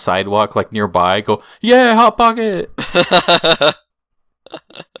somebody on the sidewalk, like, nearby go, "Yeah, Hot Pocket."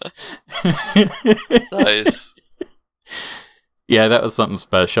 Nice. Yeah, that was something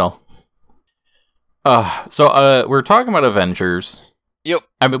special. So we're talking about Avengers. Yep.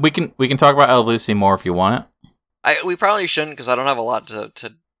 I mean, we can talk about I Love Lucy more if you want. We probably shouldn't because I don't have a lot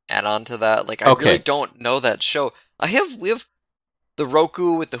to add on to that. Like, I Okay. really don't know that show. We have the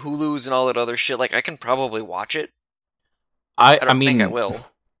Roku with the Hulus and all that other shit. Like, I can probably watch it. I don't think I will.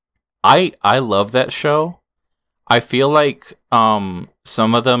 I love that show. I feel like some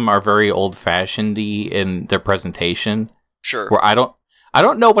of them are very old-fashioned-y in their presentation. Sure. Where I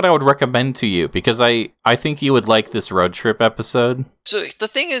don't know what I would recommend to you, because I think you would like this road trip episode. So the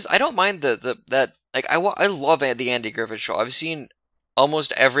thing is, I don't mind that. Like, I love the Andy Griffith Show. I've seen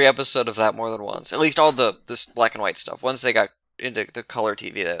almost every episode of that more than once. At least all this black and white stuff. Once they got into the color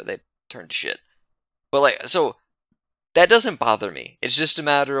TV, they turned to shit. But like, so that doesn't bother me. It's just a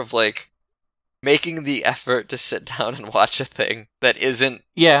matter of like making the effort to sit down and watch a thing that isn't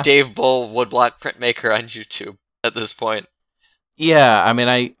Dave Bull woodblock printmaker on YouTube at this point. Yeah, I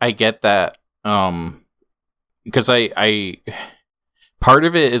mean, I get that. Because I part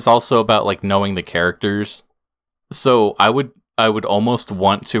of it is also about like knowing the characters. So I would almost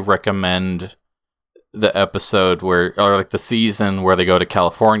want to recommend the episode or like the season where they go to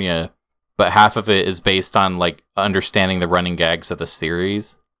California, but half of it is based on like understanding the running gags of the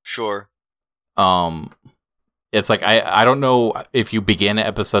series. Sure. It's like I don't know if you begin at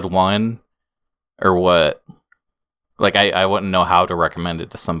episode 1 or what. Like I wouldn't know how to recommend it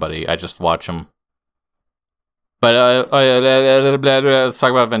to somebody. I just watch them. But let's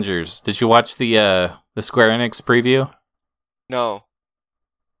talk about Avengers. Did you watch the Square Enix preview? No.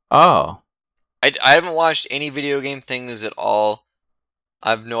 Oh. I haven't watched any video game things at all.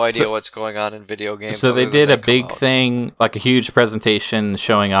 I have no idea what's going on in video games. So they did a big thing, like a huge presentation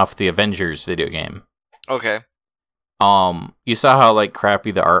showing off the Avengers video game. Okay. You saw how like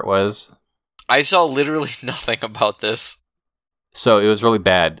crappy the art was? I saw literally nothing about this. So it was really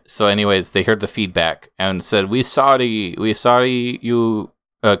bad. So anyways, they heard the feedback and said, we sorry you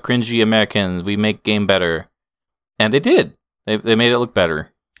cringy Americans, we make game better. And they did. They made it look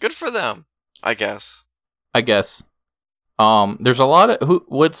better. Good for them, I guess. There's a lot of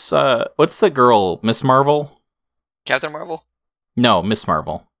what's the girl, Miss Marvel? Captain Marvel? No, Miss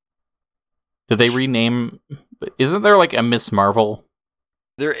Marvel. Did they rename? Isn't there like a Miss Marvel?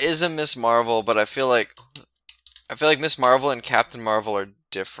 There is a Miss Marvel, but I feel like Miss Marvel and Captain Marvel are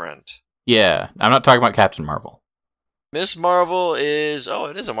different. Yeah, I'm not talking about Captain Marvel. Miss Marvel is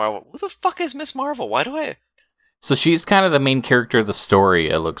it is a Marvel. Who the fuck is Miss Marvel? Why do I? So she's kind of the main character of the story,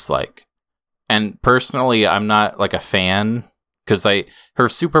 it looks like. And personally, I'm not like a fan because her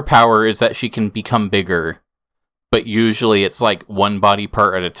superpower is that she can become bigger, but usually it's like one body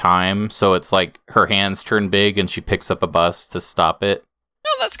part at a time. So it's like her hands turn big and she picks up a bus to stop it.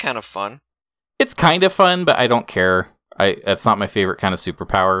 No, that's kind of fun. It's kind of fun, but I don't care. That's not my favorite kind of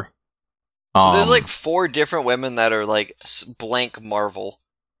superpower. So there's like 4 different women that are like blank Marvel.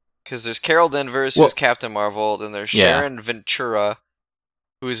 Because there's Carol Danvers, who's Captain Marvel. Then there's Sharon Ventura,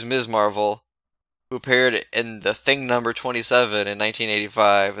 who's Ms. Marvel, who appeared in The Thing number 27 in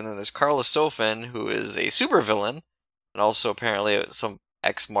 1985. And then there's Carla Sofin, who is a supervillain, and also apparently some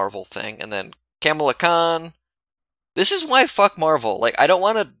ex-Marvel thing. And then Kamala Khan. This is why fuck Marvel. Like, I don't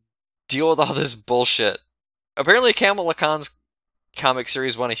want to deal with all this bullshit. Apparently Kamala Khan's comic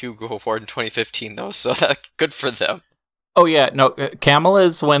series won a Hugo Award in 2015, though, so that's good for them. Oh yeah, no,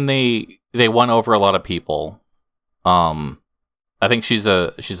 Kamala's when they won over a lot of people. I think she's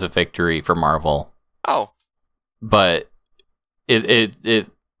a victory for Marvel. Oh, but it's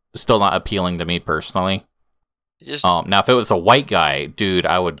still not appealing to me personally. Now if it was a white guy, dude,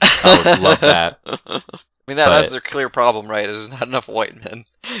 I would love that. I mean, that's their clear problem, right? There's not enough white men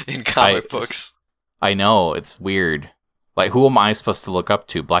in comic books. I know, it's weird. Like, who am I supposed to look up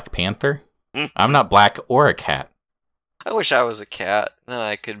to? Black Panther? I'm not black or a cat. I wish I was a cat, then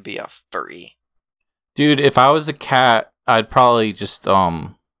I could be a furry. Dude, if I was a cat, I'd probably just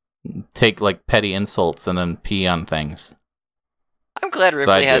take like petty insults and then pee on things. I'm glad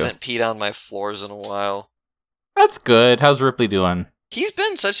Ripley hasn't peed on my floors in a while. That's good. How's Ripley doing? He's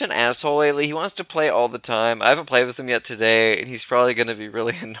been such an asshole lately. He wants to play all the time. I haven't played with him yet today, and he's probably going to be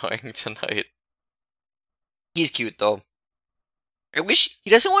really annoying tonight. He's cute, though. I wish he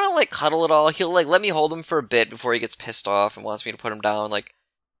doesn't want to like cuddle at all. He'll like let me hold him for a bit before he gets pissed off and wants me to put him down. Like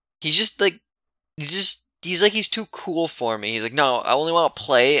he's too cool for me. He's like, no, I only want to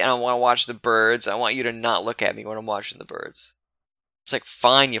play and I want to watch the birds. I want you to not look at me when I'm watching the birds. It's like,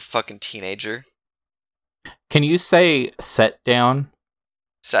 fine, you fucking teenager. Can you say set down?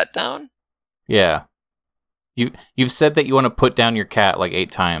 Set down? Yeah. You've said that you want to put down your cat like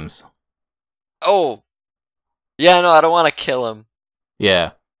 8 times. Oh. Yeah, no, I don't want to kill him.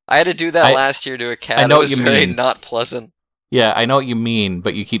 Yeah. I had to do that last year to a cat. I know it was what you very mean. Not pleasant. Yeah, I know what you mean,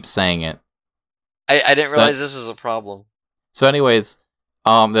 but you keep saying it. I didn't realize this was a problem. So anyways,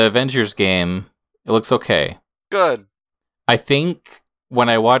 The Avengers game, it looks okay. Good. I think when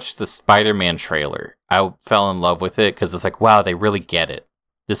I watched the Spider-Man trailer, I fell in love with it because it's like, wow, they really get it.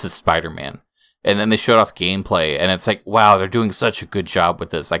 This is Spider-Man. And then they showed off gameplay, and it's like, wow, they're doing such a good job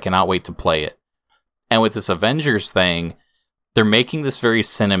with this. I cannot wait to play it. And with this Avengers thing, they're making this very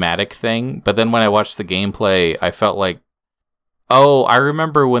cinematic thing, but then when I watched the gameplay, I felt like, oh, I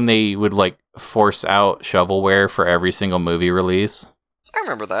remember when they would like force out shovelware for every single movie release. I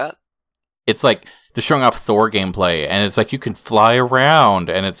remember that. It's like they're showing off Thor gameplay, and it's like you can fly around,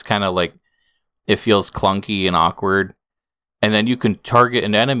 and it's kind of like it feels clunky and awkward. And then you can target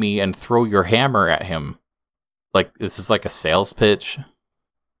an enemy and throw your hammer at him. Like this is like a sales pitch,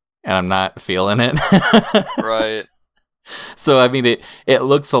 and I'm not feeling it. Right. So I mean, it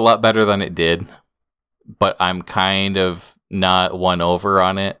looks a lot better than it did, but I'm kind of not won over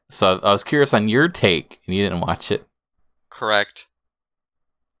on it. So I was curious on your take, and you didn't watch it. Correct.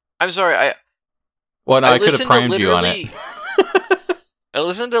 I'm sorry. I could have primed you on it. I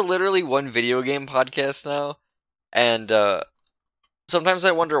listen to literally one video game podcast now, and sometimes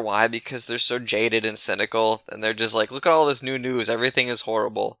I wonder why, because they're so jaded and cynical, and they're just like, look at all this new news, everything is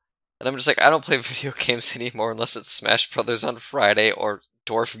horrible. And I'm just like, I don't play video games anymore unless it's Smash Brothers on Friday or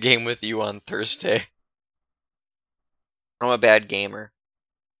Dwarf Game with You on Thursday. I'm a bad gamer.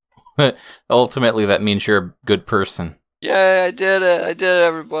 Ultimately, that means you're a good person. Yeah, I did it,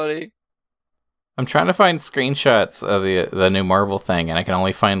 everybody. I'm trying to find screenshots of the new Marvel thing, and I can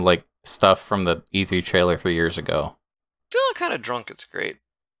only find like stuff from the E3 trailer 3 years ago. Feeling kind of drunk, it's great.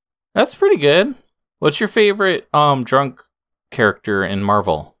 That's pretty good. What's your favorite drunk character in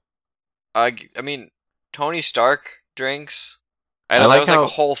Marvel? I mean, Tony Stark drinks. I know that was like a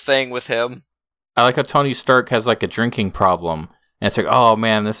whole thing with him. I like how Tony Stark has like a drinking problem, and it's like, oh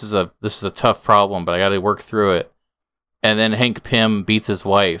man, this is a tough problem, but I got to work through it. And then Hank Pym beats his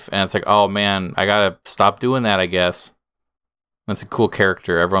wife, and it's like, oh man, I gotta stop doing that, I guess. That's a cool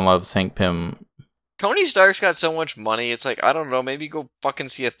character. Everyone loves Hank Pym. Tony Stark's got so much money, it's like, I don't know, maybe go fucking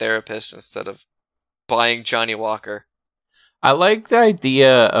see a therapist instead of buying Johnny Walker. I like the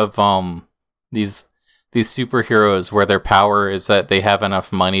idea of these superheroes where their power is that they have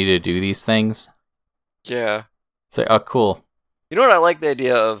enough money to do these things. Yeah. It's like, oh, cool. You know what I like the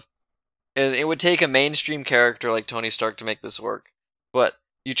idea of? It would take a mainstream character like Tony Stark to make this work, but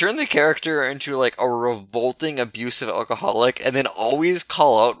you turn the character into like a revolting, abusive alcoholic, and then always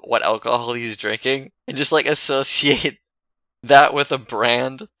call out what alcohol he's drinking, and just like associate that with a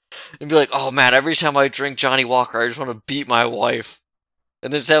brand, and be like, oh man, every time I drink Johnny Walker, I just want to beat my wife.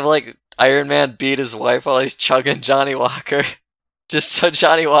 And then just have like Iron Man beat his wife while he's chugging Johnny Walker. Just so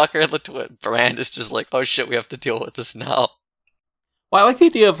Johnny Walker and the brand is just like, oh shit, we have to deal with this now. Well, I like the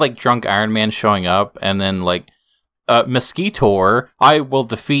idea of like drunk Iron Man showing up and then like Mosquitor, I will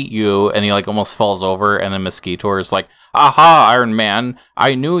defeat you, and he like almost falls over, and then Mosquitor is like, aha, Iron Man,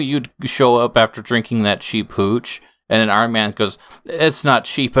 I knew you'd show up after drinking that cheap hooch. And then Iron Man goes, it's not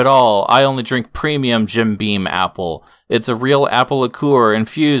cheap at all. I only drink premium Jim Beam apple. It's a real apple liqueur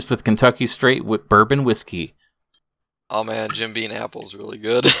infused with Kentucky straight bourbon whiskey. Oh man, Jim Beam apple's really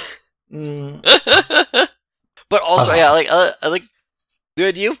good. But also, yeah, I like the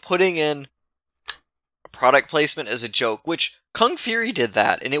idea of putting in product placement as a joke, which Kung Fury did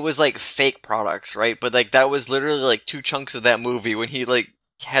that, and it was like fake products, right? But like that was literally like 2 chunks of that movie when he like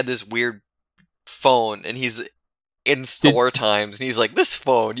had this weird phone, and he's in Thor times, and he's like, this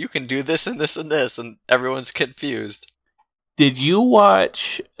phone, you can do this and this and this, and everyone's confused. Did you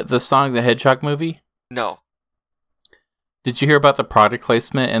watch the Sonic the Hedgehog movie? No. Did you hear about the product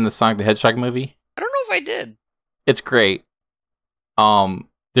placement in the Sonic the Hedgehog movie? I don't know if I did. It's great.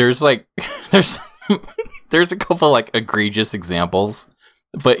 There's like there's a couple like egregious examples,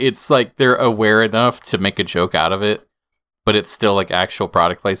 but it's like they're aware enough to make a joke out of it, but it's still like actual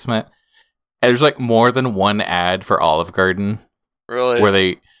product placement. And there's like more than one ad for Olive Garden.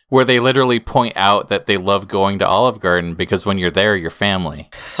 Really? Where they literally point out that they love going to Olive Garden because when you're there, you're family.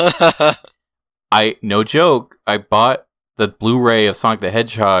 No joke, I bought the Blu-ray of Sonic the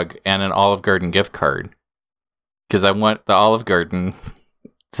Hedgehog and an Olive Garden gift card because I want the Olive Garden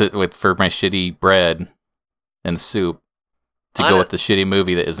for my shitty bread and soup to go with the shitty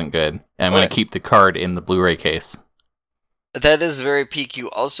movie that isn't good. And I'm going to keep the card in the Blu-ray case. That is very PQ.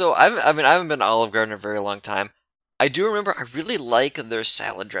 Also, I haven't been to Olive Garden in a very long time. I do remember I really like their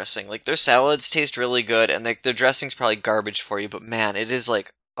salad dressing. Like, their salads taste really good, and their dressing's probably garbage for you, but man, it is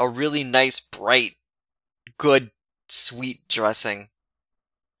like a really nice, bright, good, sweet dressing.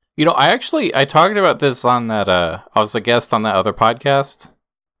 You know, I talked about this on that, I was a guest on that other podcast.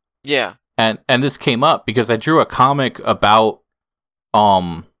 Yeah. And this came up because I drew a comic about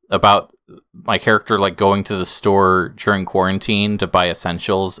about my character like going to the store during quarantine to buy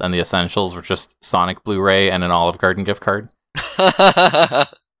essentials, and the essentials were just Sonic Blu-ray and an Olive Garden gift card.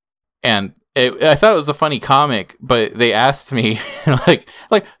 And I thought it was a funny comic, but they asked me like,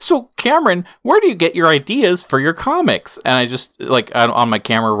 so Cameron, where do you get your ideas for your comics? And I just like on my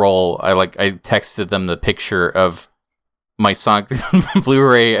camera roll, I texted them the picture of my Sonic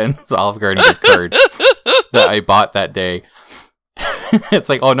Blu-ray and Olive Garden gift card that I bought that day. It's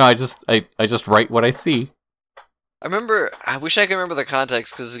like, oh no, I just write what I see. I wish I could remember the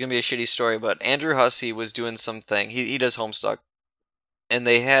context because it's going to be a shitty story, but Andrew Hussey was doing something. He does Homestuck. And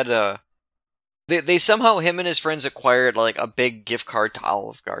they had they somehow, him and his friends acquired like a big gift card to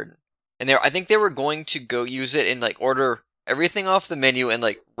Olive Garden. And I think they were going to go use it and like order everything off the menu and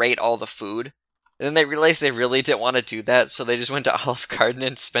like rate all the food. And then they realized they really didn't want to do that, so they just went to Olive Garden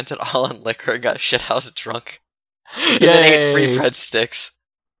and spent it all on liquor and got shithouse drunk. And then ate free breadsticks.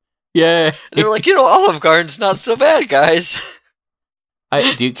 Yeah. And they were like, Olive Garden's not so bad, guys.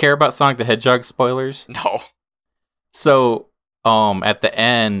 Do you care about Sonic the Hedgehog spoilers? No. So, at the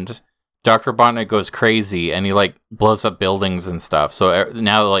end, Dr. Robotnik goes crazy and he like blows up buildings and stuff. So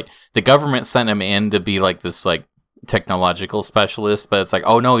now like the government sent him in to be like this like technological specialist, but it's like,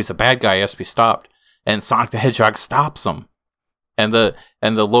 oh no, he's a bad guy, he has to be stopped. And Sonic the Hedgehog stops him. And the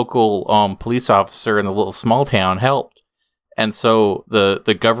local police officer in the little small town helped. And so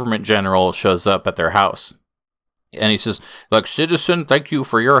the government general shows up at their house. And he says, like, citizen, thank you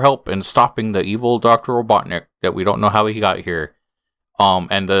for your help in stopping the evil Dr. Robotnik that we don't know how he got here.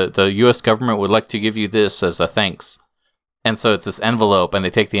 And the U.S. government would like to give you this as a thanks. And so it's this envelope, and they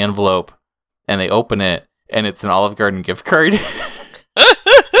take the envelope, and they open it, and it's an Olive Garden gift card.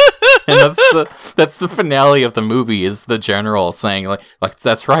 And that's the finale of the movie, is the general saying, like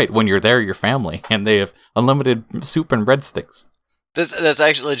that's right, when you're there, your family, and they have unlimited soup and breadsticks. That's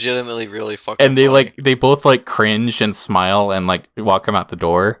actually legitimately really fucking and they funny. they both like cringe and smile and like walk him out the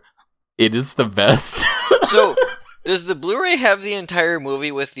door. It is the best. So, does the Blu-ray have the entire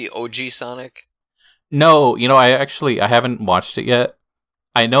movie with the OG Sonic? No, I haven't watched it yet.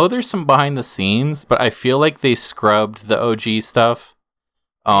 I know there's some behind the scenes, but I feel like they scrubbed the OG stuff.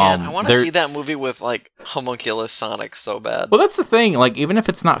 Man, I want to see that movie with like homunculus Sonic so bad. Well, that's the thing. Like, even if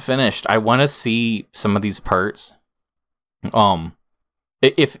it's not finished, I want to see some of these parts.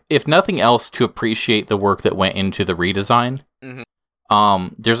 If nothing else, to appreciate the work that went into the redesign.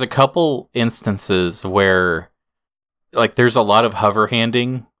 Mm-hmm. There's a couple instances where, like, there's a lot of hover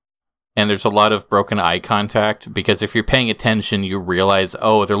handing, and there's a lot of broken eye contact, because if you're paying attention, you realize,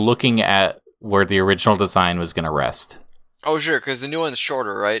 oh, they're looking at where the original design was going to rest. Oh, sure, because the new one's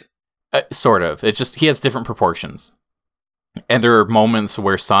shorter, right? Sort of. It's just, he has different proportions. And there are moments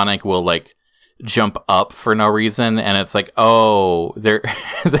where Sonic will, like, jump up for no reason, and it's like, oh,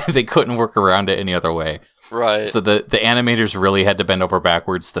 they couldn't work around it any other way. Right. So the animators really had to bend over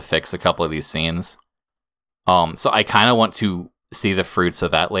backwards to fix a couple of these scenes. So I kind of want to see the fruits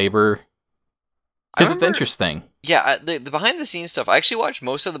of that labor, because it's interesting. Yeah, the behind the scenes stuff. I actually watched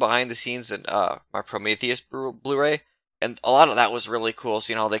most of the behind the scenes in my Prometheus Blu-ray, and a lot of that was really cool.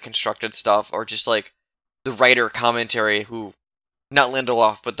 Seeing how they constructed stuff, or just like the writer commentary, who, not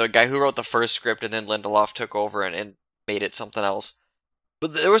Lindelof, but the guy who wrote the first script, and then Lindelof took over and made it something else.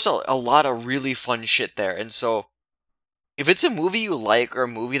 But there was a lot of really fun shit there, and so if it's a movie you like, or a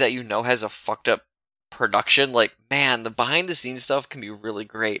movie that you know has a fucked up production, like, man, the behind the scenes stuff can be really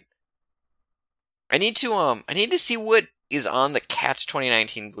great. I need to see what is on the Cats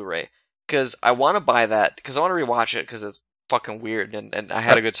 2019 Blu-ray, because I want to buy that, because I want to rewatch it, because it's fucking weird, and I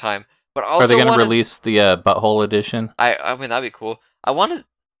had a good time. But also, are they going to release the Butthole edition? I mean, that'd be cool. I want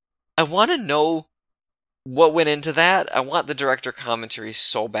to know what went into that. I want the director commentary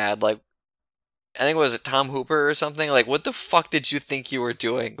so bad. Like, I think, was it Tom Hooper or something? Like, what the fuck did you think you were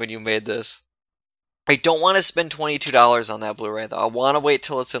doing when you made this? I don't want to spend $22 on that Blu-ray, though. I want to wait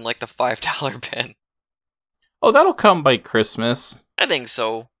till it's in, like, the $5 bin. Oh, that'll come by Christmas. I think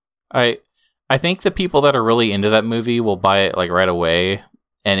so. I think the people that are really into that movie will buy it, like, right away,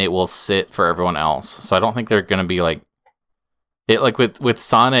 and it will sit for everyone else. So I don't think they're going to be, like... It, like, with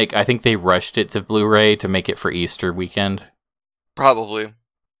Sonic, I think they rushed it to Blu-ray to make it for Easter weekend. Probably.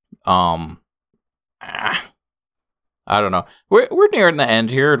 I don't know. We're nearing the end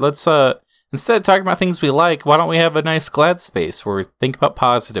here. Let's, instead of talking about things we like, why don't we have a nice glad space where we think about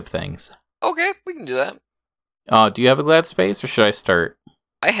positive things? Okay, we can do that. Do you have a glad space, or should I start?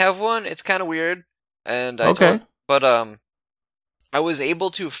 I have one. It's kind of weird, and I was able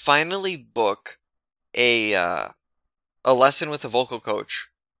to finally book a lesson with a vocal coach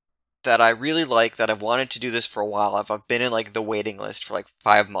that I really like, that I've wanted to do this for a while. I've been in like the waiting list for like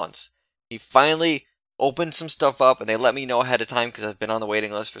 5 months. He finally opened some stuff up, and they let me know ahead of time because I've been on the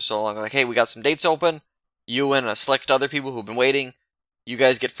waiting list for so long. They're like, hey, we got some dates open. You and a select other people who've been waiting, you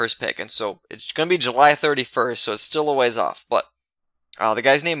guys get first pick. And so it's going to be July 31st, so it's still a ways off. But the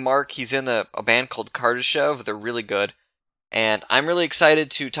guy's named Mark. He's in a band called Kardashev. They're really good. And I'm really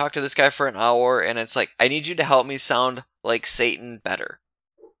excited to talk to this guy for an hour, and it's like, I need you to help me sound like Satan better.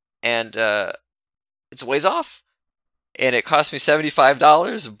 And it's a ways off, and it cost me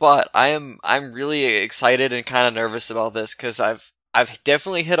 $75, but I'm really excited and kind of nervous about this, because I've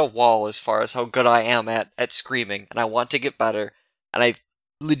definitely hit a wall as far as how good I am at screaming, and I want to get better, and I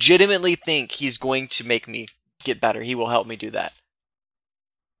legitimately think he's going to make me get better. He will help me do that.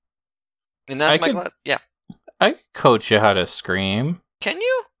 And that's yeah. I could coach you how to scream. Can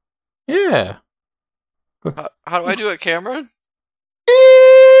you? Yeah. How do I do it, Cameron?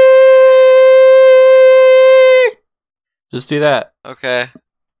 Just do that. Okay.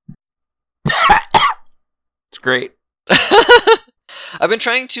 It's great. I've been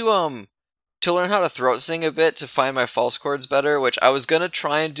trying to learn how to throat sing a bit to find my false chords better, which I was gonna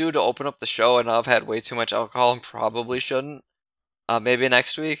try and do to open up the show, and I've had way too much alcohol and probably shouldn't. Maybe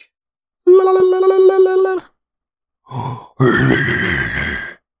next week. That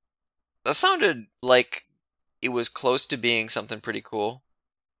That sounded like it was close to being something pretty cool.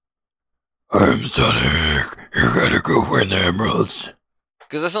 I'm Sonic. You gotta go find the emeralds.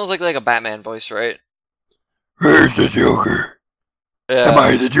 Because that sounds like a Batman voice, right? Where's the Joker? Yeah. Am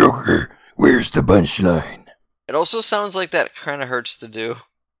I the Joker? Where's the punchline? It also sounds like that kind of hurts to do.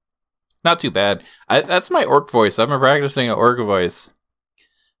 Not too bad. That's my orc voice. I've been practicing an orc voice.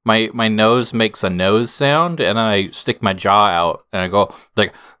 My nose makes a nose sound, and then I stick my jaw out, and I go,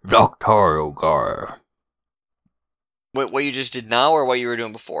 like, Dr. Ogar. What you just did now, or what you were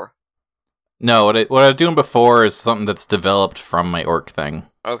doing before? No, what I was doing before is something that's developed from my orc thing.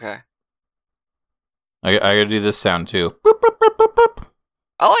 Okay. I gotta do this sound, too. Boop, boop, boop, boop, boop.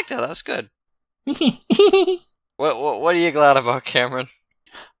 I like that. That's good. What are you glad about, Cameron?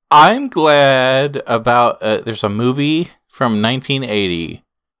 I'm glad about, there's a movie from 1980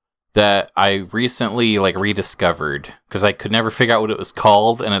 that I recently, rediscovered, because I could never figure out what it was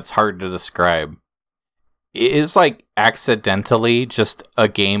called, and it's hard to describe. It is, accidentally just a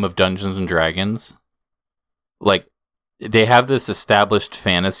game of Dungeons and Dragons. They have this established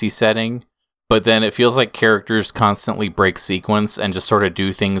fantasy setting, but then it feels like characters constantly break sequence and just sort of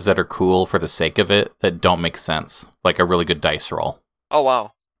do things that are cool for the sake of it that don't make sense, like a really good dice roll. Oh,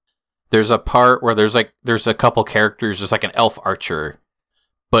 wow. There's a part where there's a couple characters, just like an elf archer,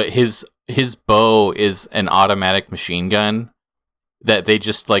 but his bow is an automatic machine gun that they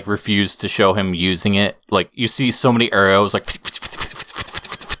just refuse to show him using it. You see so many arrows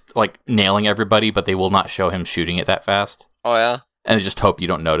nailing everybody, but they will not show him shooting it that fast. Oh yeah. And they just hope you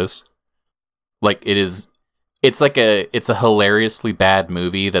don't notice. It's a hilariously bad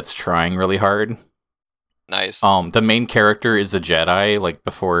movie that's trying really hard. Nice. The main character is a Jedi,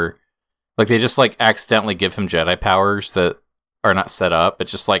 before they just accidentally give him Jedi powers that are not set up.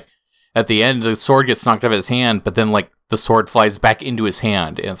 It's just at the end the sword gets knocked out of his hand, but then the sword flies back into his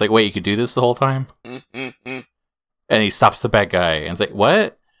hand, and it's wait, you could do this the whole time? And he stops the bad guy, and it's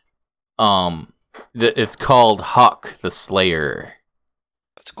what? It's called Hawk the Slayer.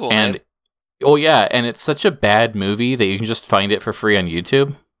 That's cool. And man. Oh yeah, and it's such a bad movie that you can just find it for free on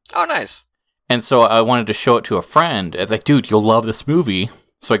YouTube. Oh, nice. And so I wanted to show it to a friend. It's dude, you'll love this movie.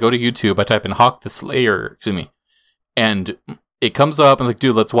 So I go to YouTube, I type in Hawk the Slayer, and it comes up, and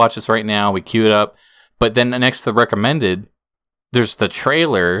dude, let's watch this right now. We queue it up. But then next to the recommended, there's the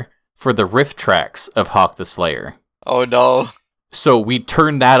trailer for the riff tracks of Hawk the Slayer. Oh no. So we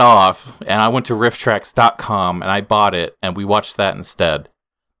turned that off, and I went to rifftracks.com, and I bought it, and we watched that instead.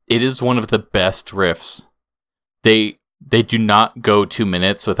 It is one of the best riffs. They do not go 2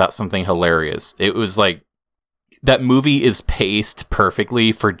 minutes without something hilarious. It was that movie is paced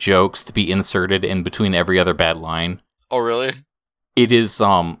perfectly for jokes to be inserted in between every other bad line. Oh, really? It is,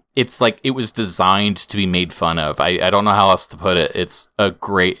 it's it was designed to be made fun of. I don't know how else to put it. It's a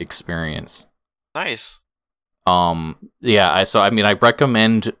great experience. Nice. Yeah, I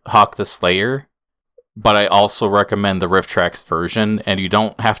recommend Hawk the Slayer, but I also recommend the Riff Tracks version, and you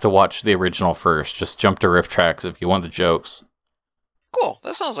don't have to watch the original first. Just jump to Riff Tracks if you want the jokes. Cool.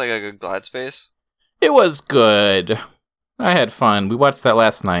 That sounds like a good glad space. It was good. I had fun. We watched that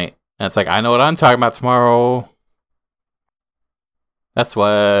last night, and it's I know what I'm talking about tomorrow. That's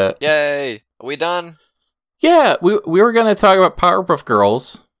what. Yay! Are we done? Yeah, we were gonna talk about Powerpuff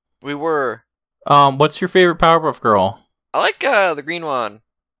Girls. We were. What's your favorite Powerpuff Girl? I like the green one.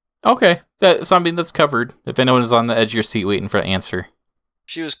 Okay, so I mean that's covered. If anyone is on the edge of your seat waiting for the answer,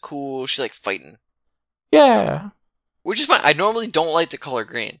 She was cool. She liked fighting, yeah, which is fine. I normally don't like the color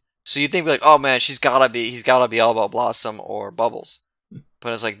green, so you think like, oh man, he's gotta be all about Blossom or Bubbles,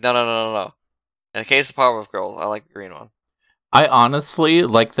 but it's like no. In the case of the Powerpuff Girls, I like the green one. I honestly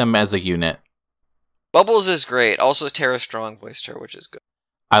like them as a unit. Bubbles is great. Also, Tara Strong voiced her, which is good.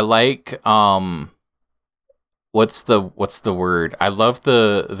 I like what's the word? I love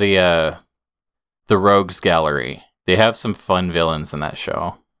the Rogues Gallery. They have some fun villains in that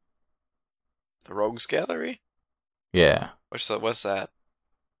show. The Rogues Gallery? Yeah. What's that?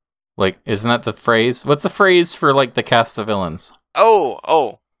 Like, isn't that the phrase? What's the phrase for like the cast of villains?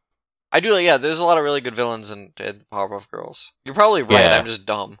 Oh. I do like, yeah, there's a lot of really good villains in the Powerpuff Girls. You're probably right, Yeah. I'm just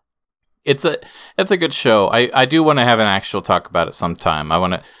dumb. It's a good show. I do want to have an actual talk about it sometime.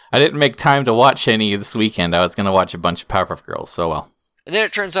 I didn't make time to watch any this weekend. I was going to watch a bunch of Powerpuff Girls, so well. And then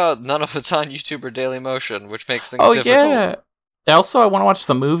it turns out none of it's on YouTube or Dailymotion, which makes things difficult. Yeah. Also, I want to watch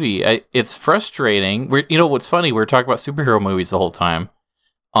the movie. It's frustrating. What's funny? We're talking about superhero movies the whole time.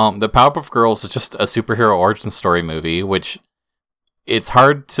 The Powerpuff Girls is just a superhero origin story movie, which it's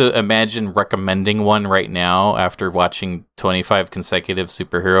hard to imagine recommending one right now after watching 25 consecutive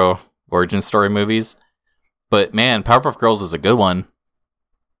superhero origin story movies. But man, Powerpuff Girls is a good one.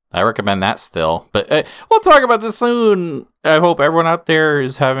 I recommend that still. But we'll talk about this soon. I hope everyone out there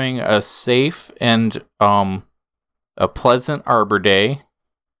is having a safe and a pleasant Arbor Day.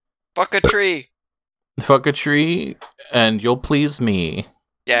 Fuck a tree. Fuck a tree, and you'll please me.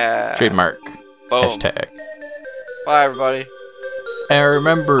 Yeah. Trademark. Boom. Hashtag. Bye, everybody. And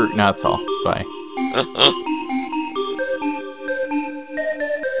remember, no, that's all. Bye.